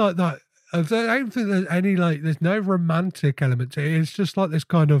think it's like that. I don't think there's any like, there's no romantic element to it. It's just like this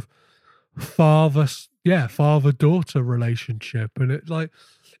kind of father-daughter relationship, and it like,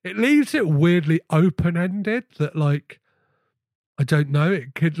 it leaves it weirdly open-ended, that like, I don't know,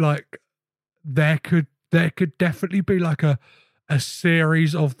 it could like, there could definitely be like a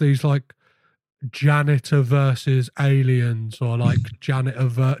series of these like janitor versus aliens, or like janitor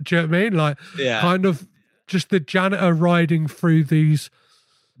do you know what I mean? Like, Yeah. kind of just the janitor riding through these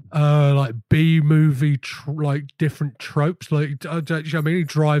like B-movie like different tropes. Like, do you know what I mean? He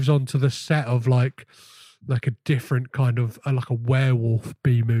drives onto the set of like a different kind of like a werewolf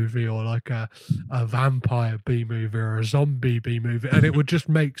B-movie, or like a vampire B-movie, or a zombie B-movie, and it would just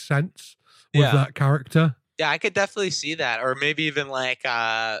make sense with that character. Yeah, I could definitely see that. Or maybe even like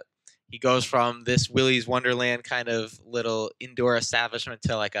he goes from this Willy's Wonderland kind of little indoor establishment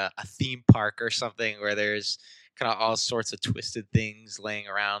to like a theme park or something, where there's kind of all sorts of twisted things laying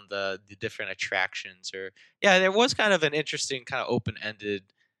around the different attractions. Or yeah, there was kind of an interesting kind of open-ended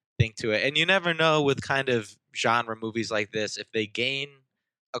thing to it. And you never know with kind of genre movies like this, if they gain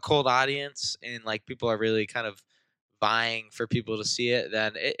a cold audience and like people are really kind of vying for people to see it,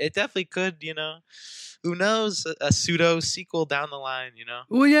 then it definitely could, who knows, a pseudo sequel down the line,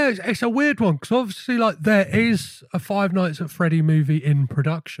 Well, yeah, it's a weird one because obviously, like, there is a Five Nights at Freddy movie in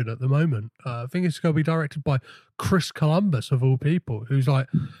production at the moment. I think it's going to be directed by Chris Columbus, of all people, who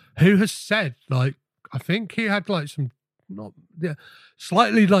has said, like, I think he had like some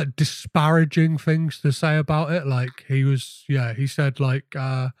slightly like disparaging things to say about it. Like he said like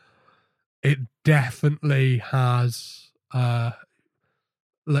it definitely has.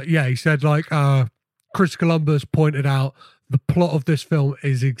 He said like Chris Columbus pointed out the plot of this film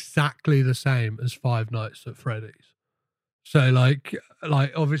is exactly the same as Five Nights at Freddy's. So like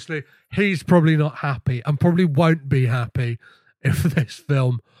obviously he's probably not happy and probably won't be happy if this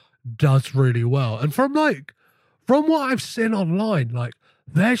film does really well. And from what I've seen online, like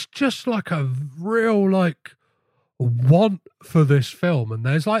there's just like a real like want for this film, and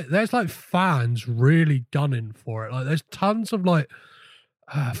there's like fans really gunning for it. Like there's tons of like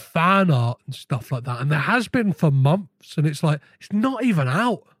fan art and stuff like that, and there has been for months, and it's like it's not even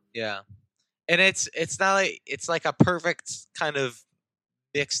out. Yeah, and it's not like it's like a perfect kind of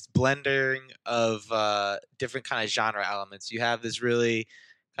mixed blending of different kind of genre elements. You have this really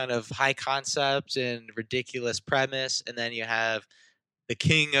kind of high concept and ridiculous premise, and then you have the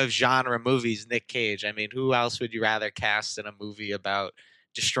king of genre movies, Nick Cage. I mean, who else would you rather cast in a movie about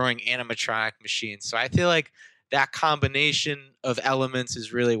destroying animatronic machines? So I feel like that combination of elements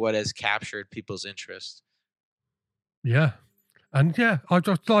is really what has captured people's interest. Yeah. And yeah, I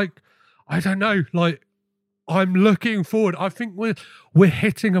just like, I don't know, like I'm looking forward. I think we're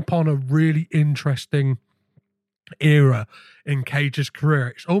hitting upon a really interesting era in Cage's career.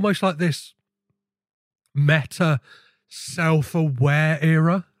 It's almost like this meta self-aware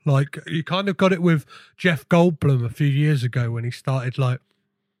era. Like you kind of got it with Jeff Goldblum a few years ago when he started like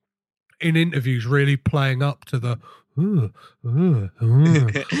in interviews really playing up to the I'm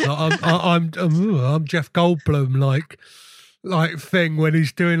Jeff Goldblum like thing when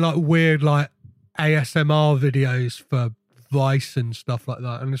he's doing like weird like ASMR videos for Vice and stuff like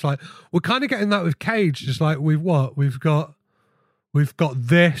that. And it's like we're kind of getting that with Cage. It's like we've got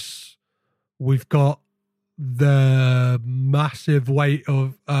this, we've got the massive weight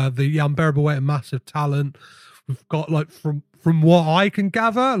of the unbearable weight of massive talent. We've got like from what I can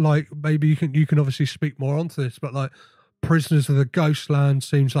gather, like maybe you can obviously speak more onto this, but like Prisoners of the Ghostland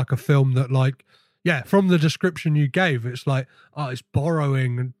seems like a film that like, yeah, from the description you gave, it's like, it's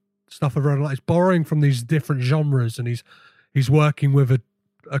borrowing and stuff around, like it's borrowing from these different genres, and he's working with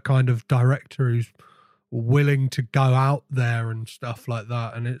a kind of director who's willing to go out there and stuff like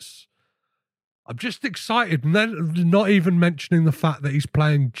that. And I'm just excited. And then not even mentioning the fact that he's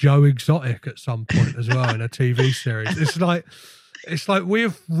playing Joe Exotic at some point as well in a TV series. It's like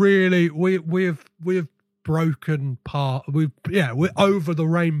we've broken part. We're over the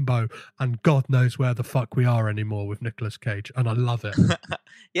rainbow, and God knows where the fuck we are anymore with Nicolas Cage, and I love it.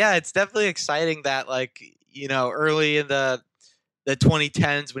 Yeah, it's definitely exciting that like, early in the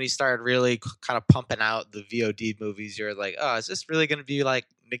 2010s when he started really kind of pumping out the VOD movies, you're like, oh, is this really going to be like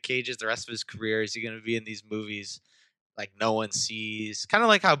Nick Cage's the rest of his career? Is he going to be in these movies like no one sees? Kind of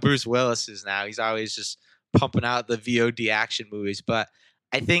like how Bruce Willis is now. He's always just pumping out the VOD action movies. But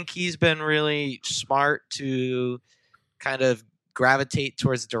I think he's been really smart to kind of gravitate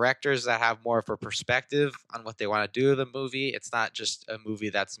towards directors that have more of a perspective on what they want to do with a movie. It's not just a movie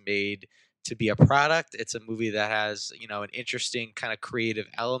that's made to be a product. It's a movie that has, an interesting kind of creative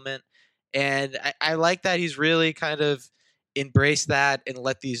element. And I like that he's really kind of embraced that and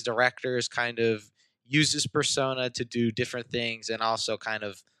let these directors kind of use his persona to do different things and also kind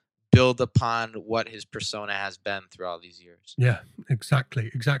of build upon what his persona has been through all these years. Yeah,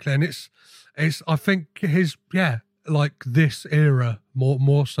 exactly. And it's I think like this era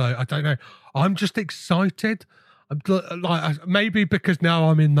more so. I don't know. I'm just excited. Like maybe because now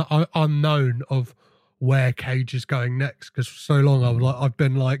I'm in the unknown of where Cage is going next. Because for so long I've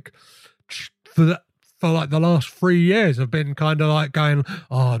been like for like the last 3 years I've been kind of like going,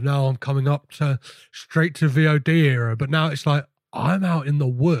 oh no, I'm coming up to straight to VOD era. But now it's like I'm out in the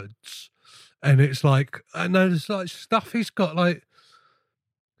woods, and it's like, and there's like stuff he's got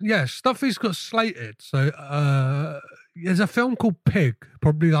slated. So there's a film called Pig,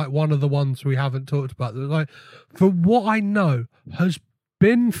 probably like one of the ones we haven't talked about, that like, for what I know, has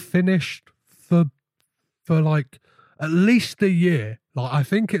been finished for like at least a year. Like I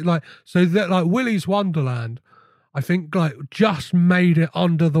think it like, so that like Willy's Wonderland, I think like just made it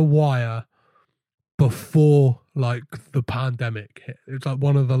under the wire before like the pandemic hit. It was like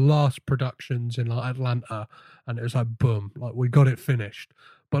one of the last productions in like Atlanta, and it was like boom, like we got it finished.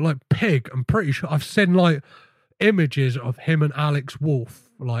 But like Pig, I'm pretty sure I've seen like images of him and Alex Wolff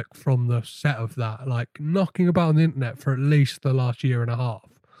like from the set of that, like knocking about on the internet for at least the last year and a half.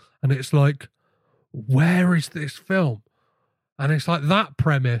 And it's like, where is this film? And it's like that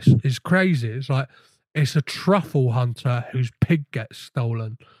premise is crazy. It's like it's a truffle hunter whose pig gets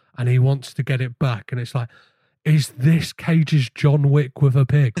stolen and he wants to get it back. And it's like, is this Cage's John Wick with a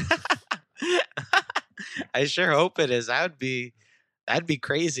pig? I sure hope it is. That'd be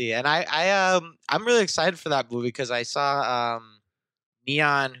crazy. And I'm really excited for that movie because I saw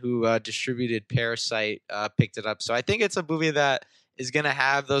Neon, who distributed Parasite, picked it up. So I think it's a movie that is going to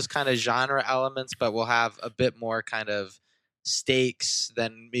have those kind of genre elements, but will have a bit more kind of stakes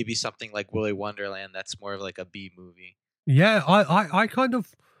than maybe something like Willy Wonderland. That's more of like a B movie. Yeah, I'm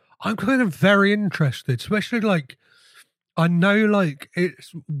kind of very interested, especially like I know like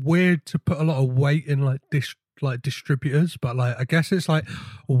it's weird to put a lot of weight in like distributors, but like I guess it's like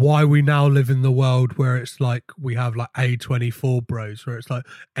why we now live in the world where it's like we have like A24 bros, where it's like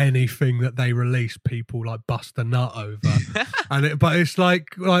anything that they release people like bust a nut over. But it's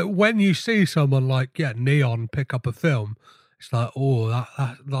like when you see someone like Neon pick up a film, it's like, oh,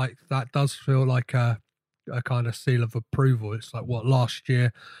 that does feel like a kind of seal of approval. It's like what last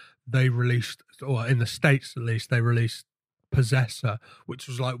year they released, or in the States at least, they released Possessor, which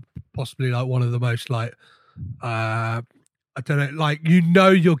was like possibly like one of the most like I don't know, like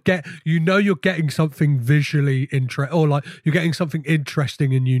you're getting something visually interesting, or like you're getting something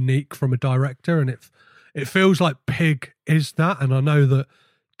interesting and unique from a director, and it feels like Pig is that. And I know that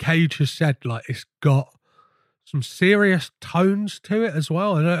Cage has said like it's got some serious tones to it as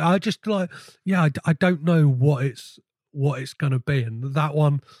well, and I just like I don't know what it's gonna be. And that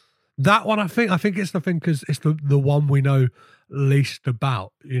one I think it's the thing, because it's the one we know least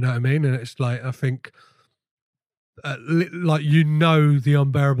about, you know what I mean? And it's like I think like the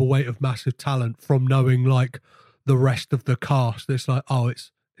unbearable weight of massive talent from knowing like the rest of the cast. It's like, oh,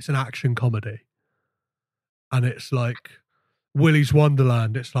 it's an action comedy, and it's like Willy's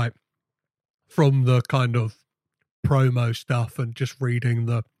Wonderland. It's like from the kind of promo stuff and just reading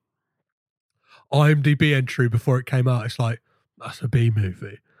the IMDb entry before it came out, it's like that's a B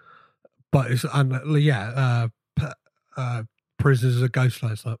movie. But it's Prisoners of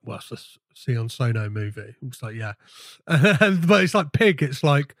Ghostland. It's like, well, it's a Sion Sono movie. It's like, yeah, but it's like Pig. It's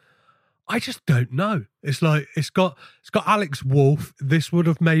like I just don't know. It's like it's got Alex Wolff. This would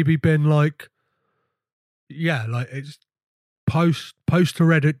have maybe been like, like it's post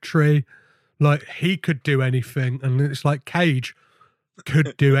Hereditary. Like he could do anything, and it's like Cage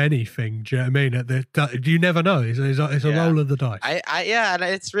could do anything. Do you know what I mean? You never know. It's a roll of the dice. And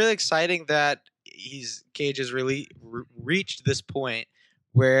it's really exciting that Cage has really reached this point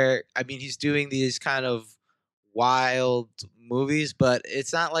where, I mean, he's doing these kind of wild movies, but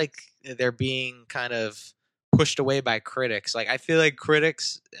it's not like they're being kind of pushed away by critics. Like I feel like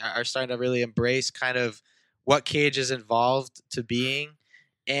critics are starting to really embrace kind of what Cage is involved to being.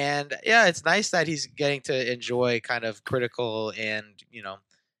 And yeah, it's nice that he's getting to enjoy kind of critical and,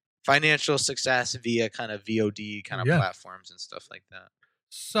 financial success via kind of VOD kind of platforms and stuff like that.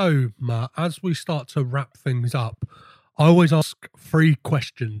 So, Matt, as we start to wrap things up, I always ask 3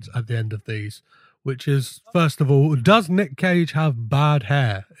 questions at the end of these, which is, first of all, does Nick Cage have bad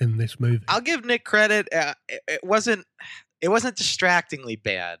hair in this movie? I'll give Nick credit. It wasn't distractingly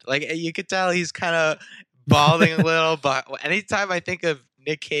bad. Like you could tell he's kind of balding a little, but anytime I think of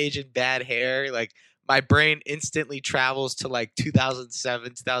Nick Cage and bad hair, like my brain instantly travels to like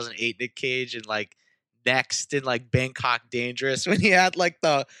 2007, 2008 Nick Cage and like Next in like Bangkok Dangerous when he had like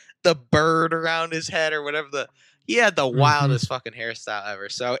the bird around his head or whatever. He had the wildest fucking hairstyle ever.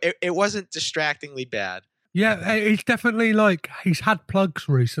 So it wasn't distractingly bad. Yeah, he's definitely like he's had plugs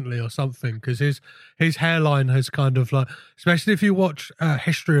recently or something, because his hairline has kind of like, especially if you watch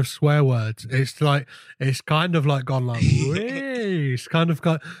History of Swear Words, it's kind of like gone like it's kind of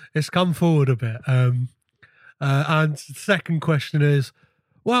it's come forward a bit. And second question is,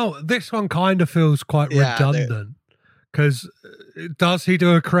 well, this one kind of feels quite redundant, because does he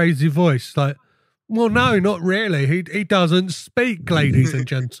do a crazy voice? Like, well, no, not really. He doesn't speak, ladies and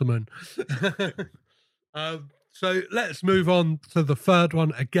gentlemen. So let's move on to the third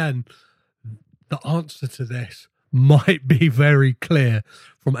one. Again, the answer to this might be very clear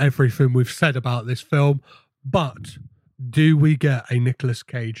from everything we've said about this film, but do we get a Nicolas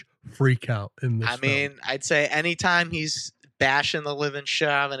Cage freak out in this film? Mean, I'd say anytime he's bashing the living shit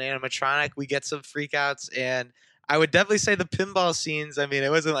out of an animatronic, we get some freak outs. And I would definitely say the pinball scenes, I mean,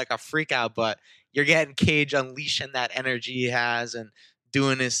 it wasn't like a freak out, but you're getting Cage unleashing that energy he has and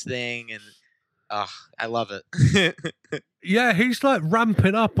doing his thing, and I love it. Yeah, he's like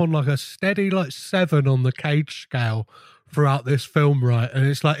ramping up on like a steady like 7 on the Cage scale throughout this film, right? And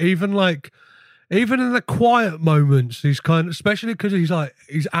it's like even in the quiet moments, he's kind of, especially because he's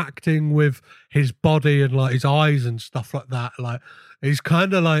acting with his body and like his eyes and stuff like that. Like he's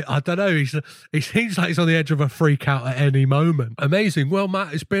kind of like, I don't know, he seems like he's on the edge of a freak out at any moment. Amazing. Well,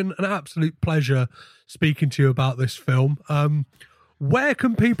 Matt, it's been an absolute pleasure speaking to you about this film. Where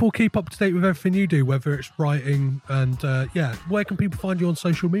can people keep up to date with everything you do, whether it's writing and where can people find you on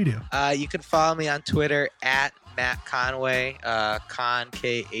social media? You can follow me on Twitter at Matt Conway, Con,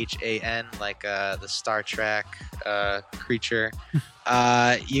 Khan, like the Star Trek creature.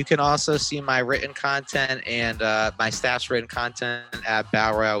 You can also see my written content and my staff's written content at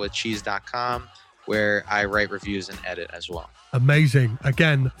BRWC.com, where I write reviews and edit as well. Amazing.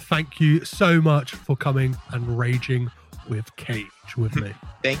 Again, thank you so much for coming and raging with Cage with me.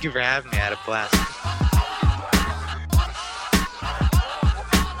 Thank you for having me. I had a blast.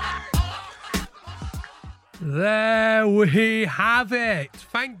 There we have it.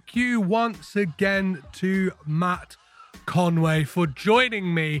 Thank you once again to Matt Conway for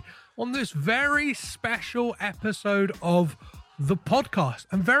joining me on this very special episode of the podcast.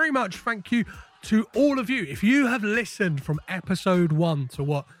 And very much thank you to all of you. If you have listened from episode 1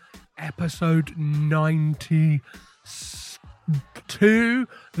 to episode 92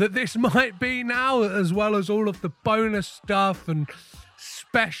 that this might be now, as well as all of the bonus stuff and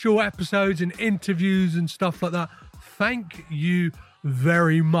special episodes and interviews and stuff like that, thank you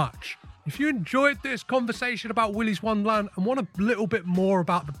very much. If you enjoyed this conversation about Willy's Wonderland and want a little bit more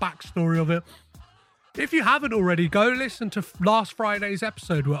about the backstory of it, if you haven't already, go listen to last Friday's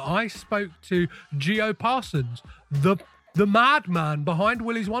episode where I spoke to Gio Parsons, the madman behind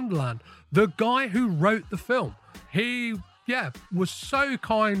Willy's Wonderland, the guy who wrote the film. He was so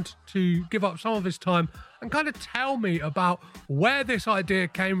kind to give up some of his time and kind of tell me about where this idea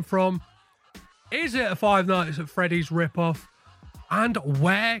came from. Is it a Five Nights at Freddy's ripoff? And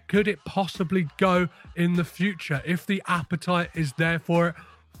where could it possibly go in the future if the appetite is there for it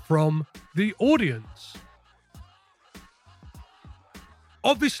from the audience?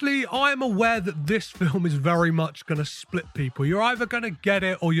 Obviously, I am aware that this film is very much going to split people. You're either going to get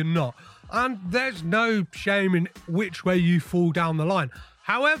it or you're not. And there's no shame in which way you fall down the line.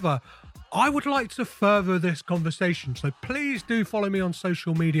 However, I would like to further this conversation. So please do follow me on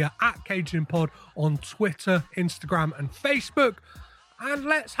social media at CagedInPod on Twitter, Instagram, and Facebook. And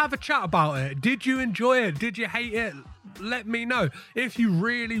let's have a chat about it. Did you enjoy it? Did you hate it? Let me know. If you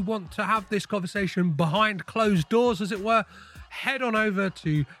really want to have this conversation behind closed doors, as it were, head on over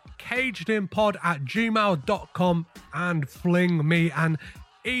to cagedinpod@gmail.com and fling me an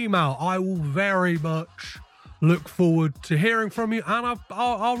email. I will very much look forward to hearing from you, and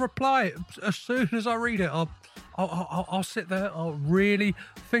I'll reply as soon as I read it. I'll sit there, I'll really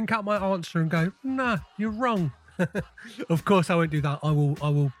think out my answer and go, nah, you're wrong. Of course I won't do that. I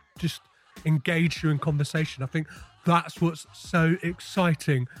will just engage you in conversation. I think that's what's so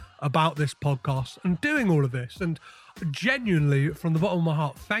exciting about this podcast and doing all of this. And genuinely, from the bottom of my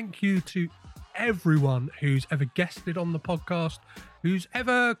heart, thank you to everyone who's ever guested on the podcast, who's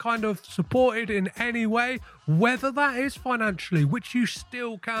ever kind of supported in any way, whether that is financially, which you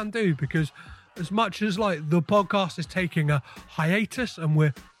still can do, because as much as like the podcast is taking a hiatus and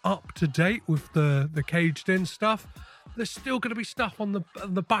we're up to date with the Caged In stuff, there's still going to be stuff on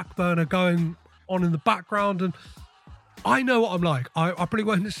the back burner going on in the background. And I know what I'm like. I probably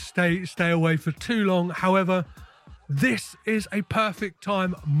won't stay away for too long. However, this is a perfect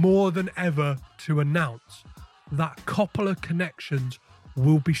time more than ever to announce that Coppola Connections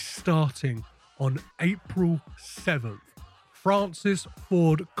will be starting on April 7th. Francis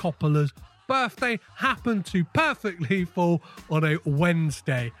Ford Coppola's birthday happened to perfectly fall on a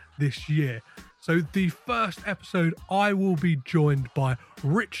Wednesday this year. So the first episode, I will be joined by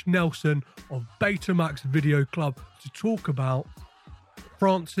Rich Nelson of Betamax Video Club to talk about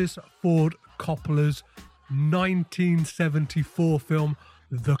Francis Ford Coppola's 1974 film,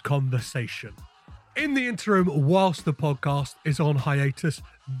 The Conversation. In the interim, whilst the podcast is on hiatus,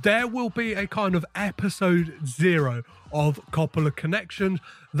 there will be a kind of episode 0 of Coppola Connections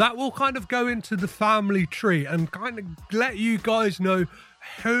that will kind of go into the family tree and kind of let you guys know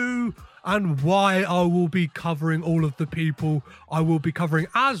who and why I will be covering all of the people I will be covering,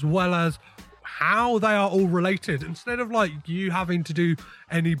 as well as how they are all related. Instead of like you having to do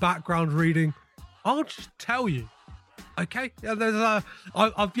any background reading, I'll just tell you. Okay? There's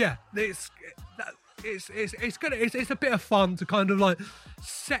it's a bit of fun to kind of like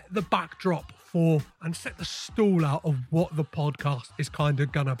set the backdrop for and set the stall out of what the podcast is kind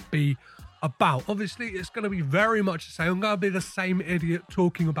of going to be about. Obviously, it's going to be very much the same. I'm going to be the same idiot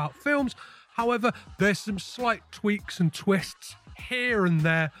talking about films. However, there's some slight tweaks and twists here and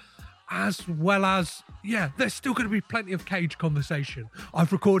there, as well as, there's still going to be plenty of Cage conversation.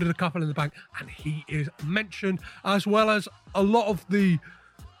 I've recorded a couple in the bank and he is mentioned, as well as a lot of the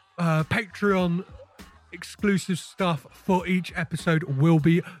Patreon exclusive stuff for each episode will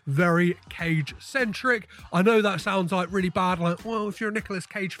be very Cage centric. I know that sounds like really bad, like, well, if you're a Nicolas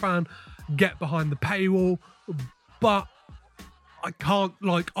Cage fan, get behind the paywall, but I can't,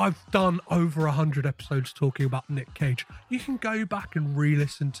 I've done over 100 episodes talking about Nick Cage. You can go back and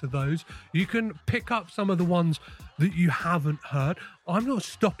re-listen to those. You can pick up some of the ones that you haven't heard. I'm not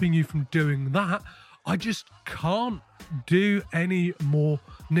stopping you from doing that. I just can't do any more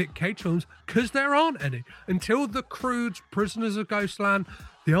Nick Cage films because there aren't any. Until The Croods, Prisoners of Ghostland,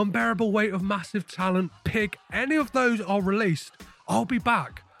 The Unbearable Weight of Massive Talent, Pig, any of those are released, I'll be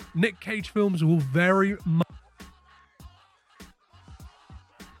back. Nick Cage films will very much...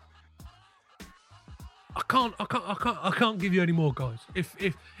 I can't give you any more, guys. If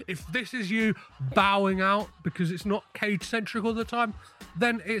this is you bowing out because it's not Cage centric all the time,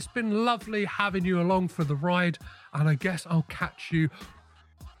 then it's been lovely having you along for the ride, and I guess I'll catch you.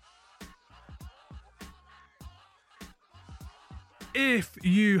 If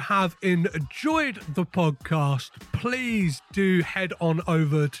you have enjoyed the podcast, please do head on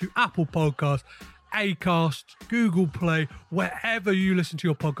over to Apple Podcasts, Acast, Google Play, wherever you listen to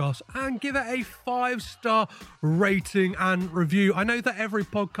your podcast, and give it a 5-star rating and review. I know that every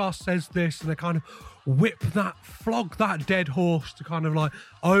podcast says this and they kind of flog that dead horse to kind of like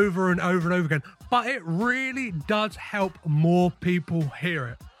over and over and over again, but it really does help more people hear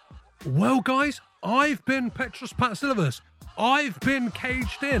it. Well, guys, I've been Petrus Patsilivus. I've been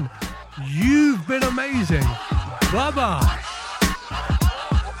Caged In. You've been amazing. Bye-bye.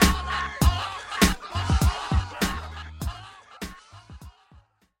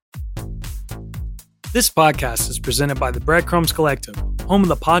 This podcast is presented by the Breadcrumbs Collective, home of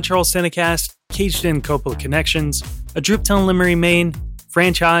the Pod Charles Cinecast, Caged In Coppola Connections, A Driptown Limerick, Maine,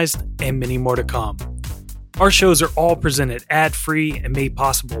 Franchised, and many more to come. Our shows are all presented ad-free and made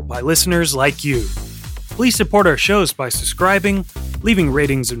possible by listeners like you. Please support our shows by subscribing, leaving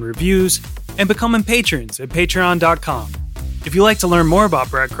ratings and reviews, and becoming patrons at patreon.com. If you'd like to learn more about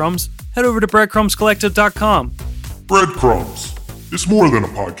Breadcrumbs, head over to breadcrumbscollective.com. Breadcrumbs. It's more than a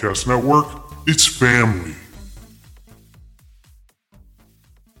podcast network. It's family.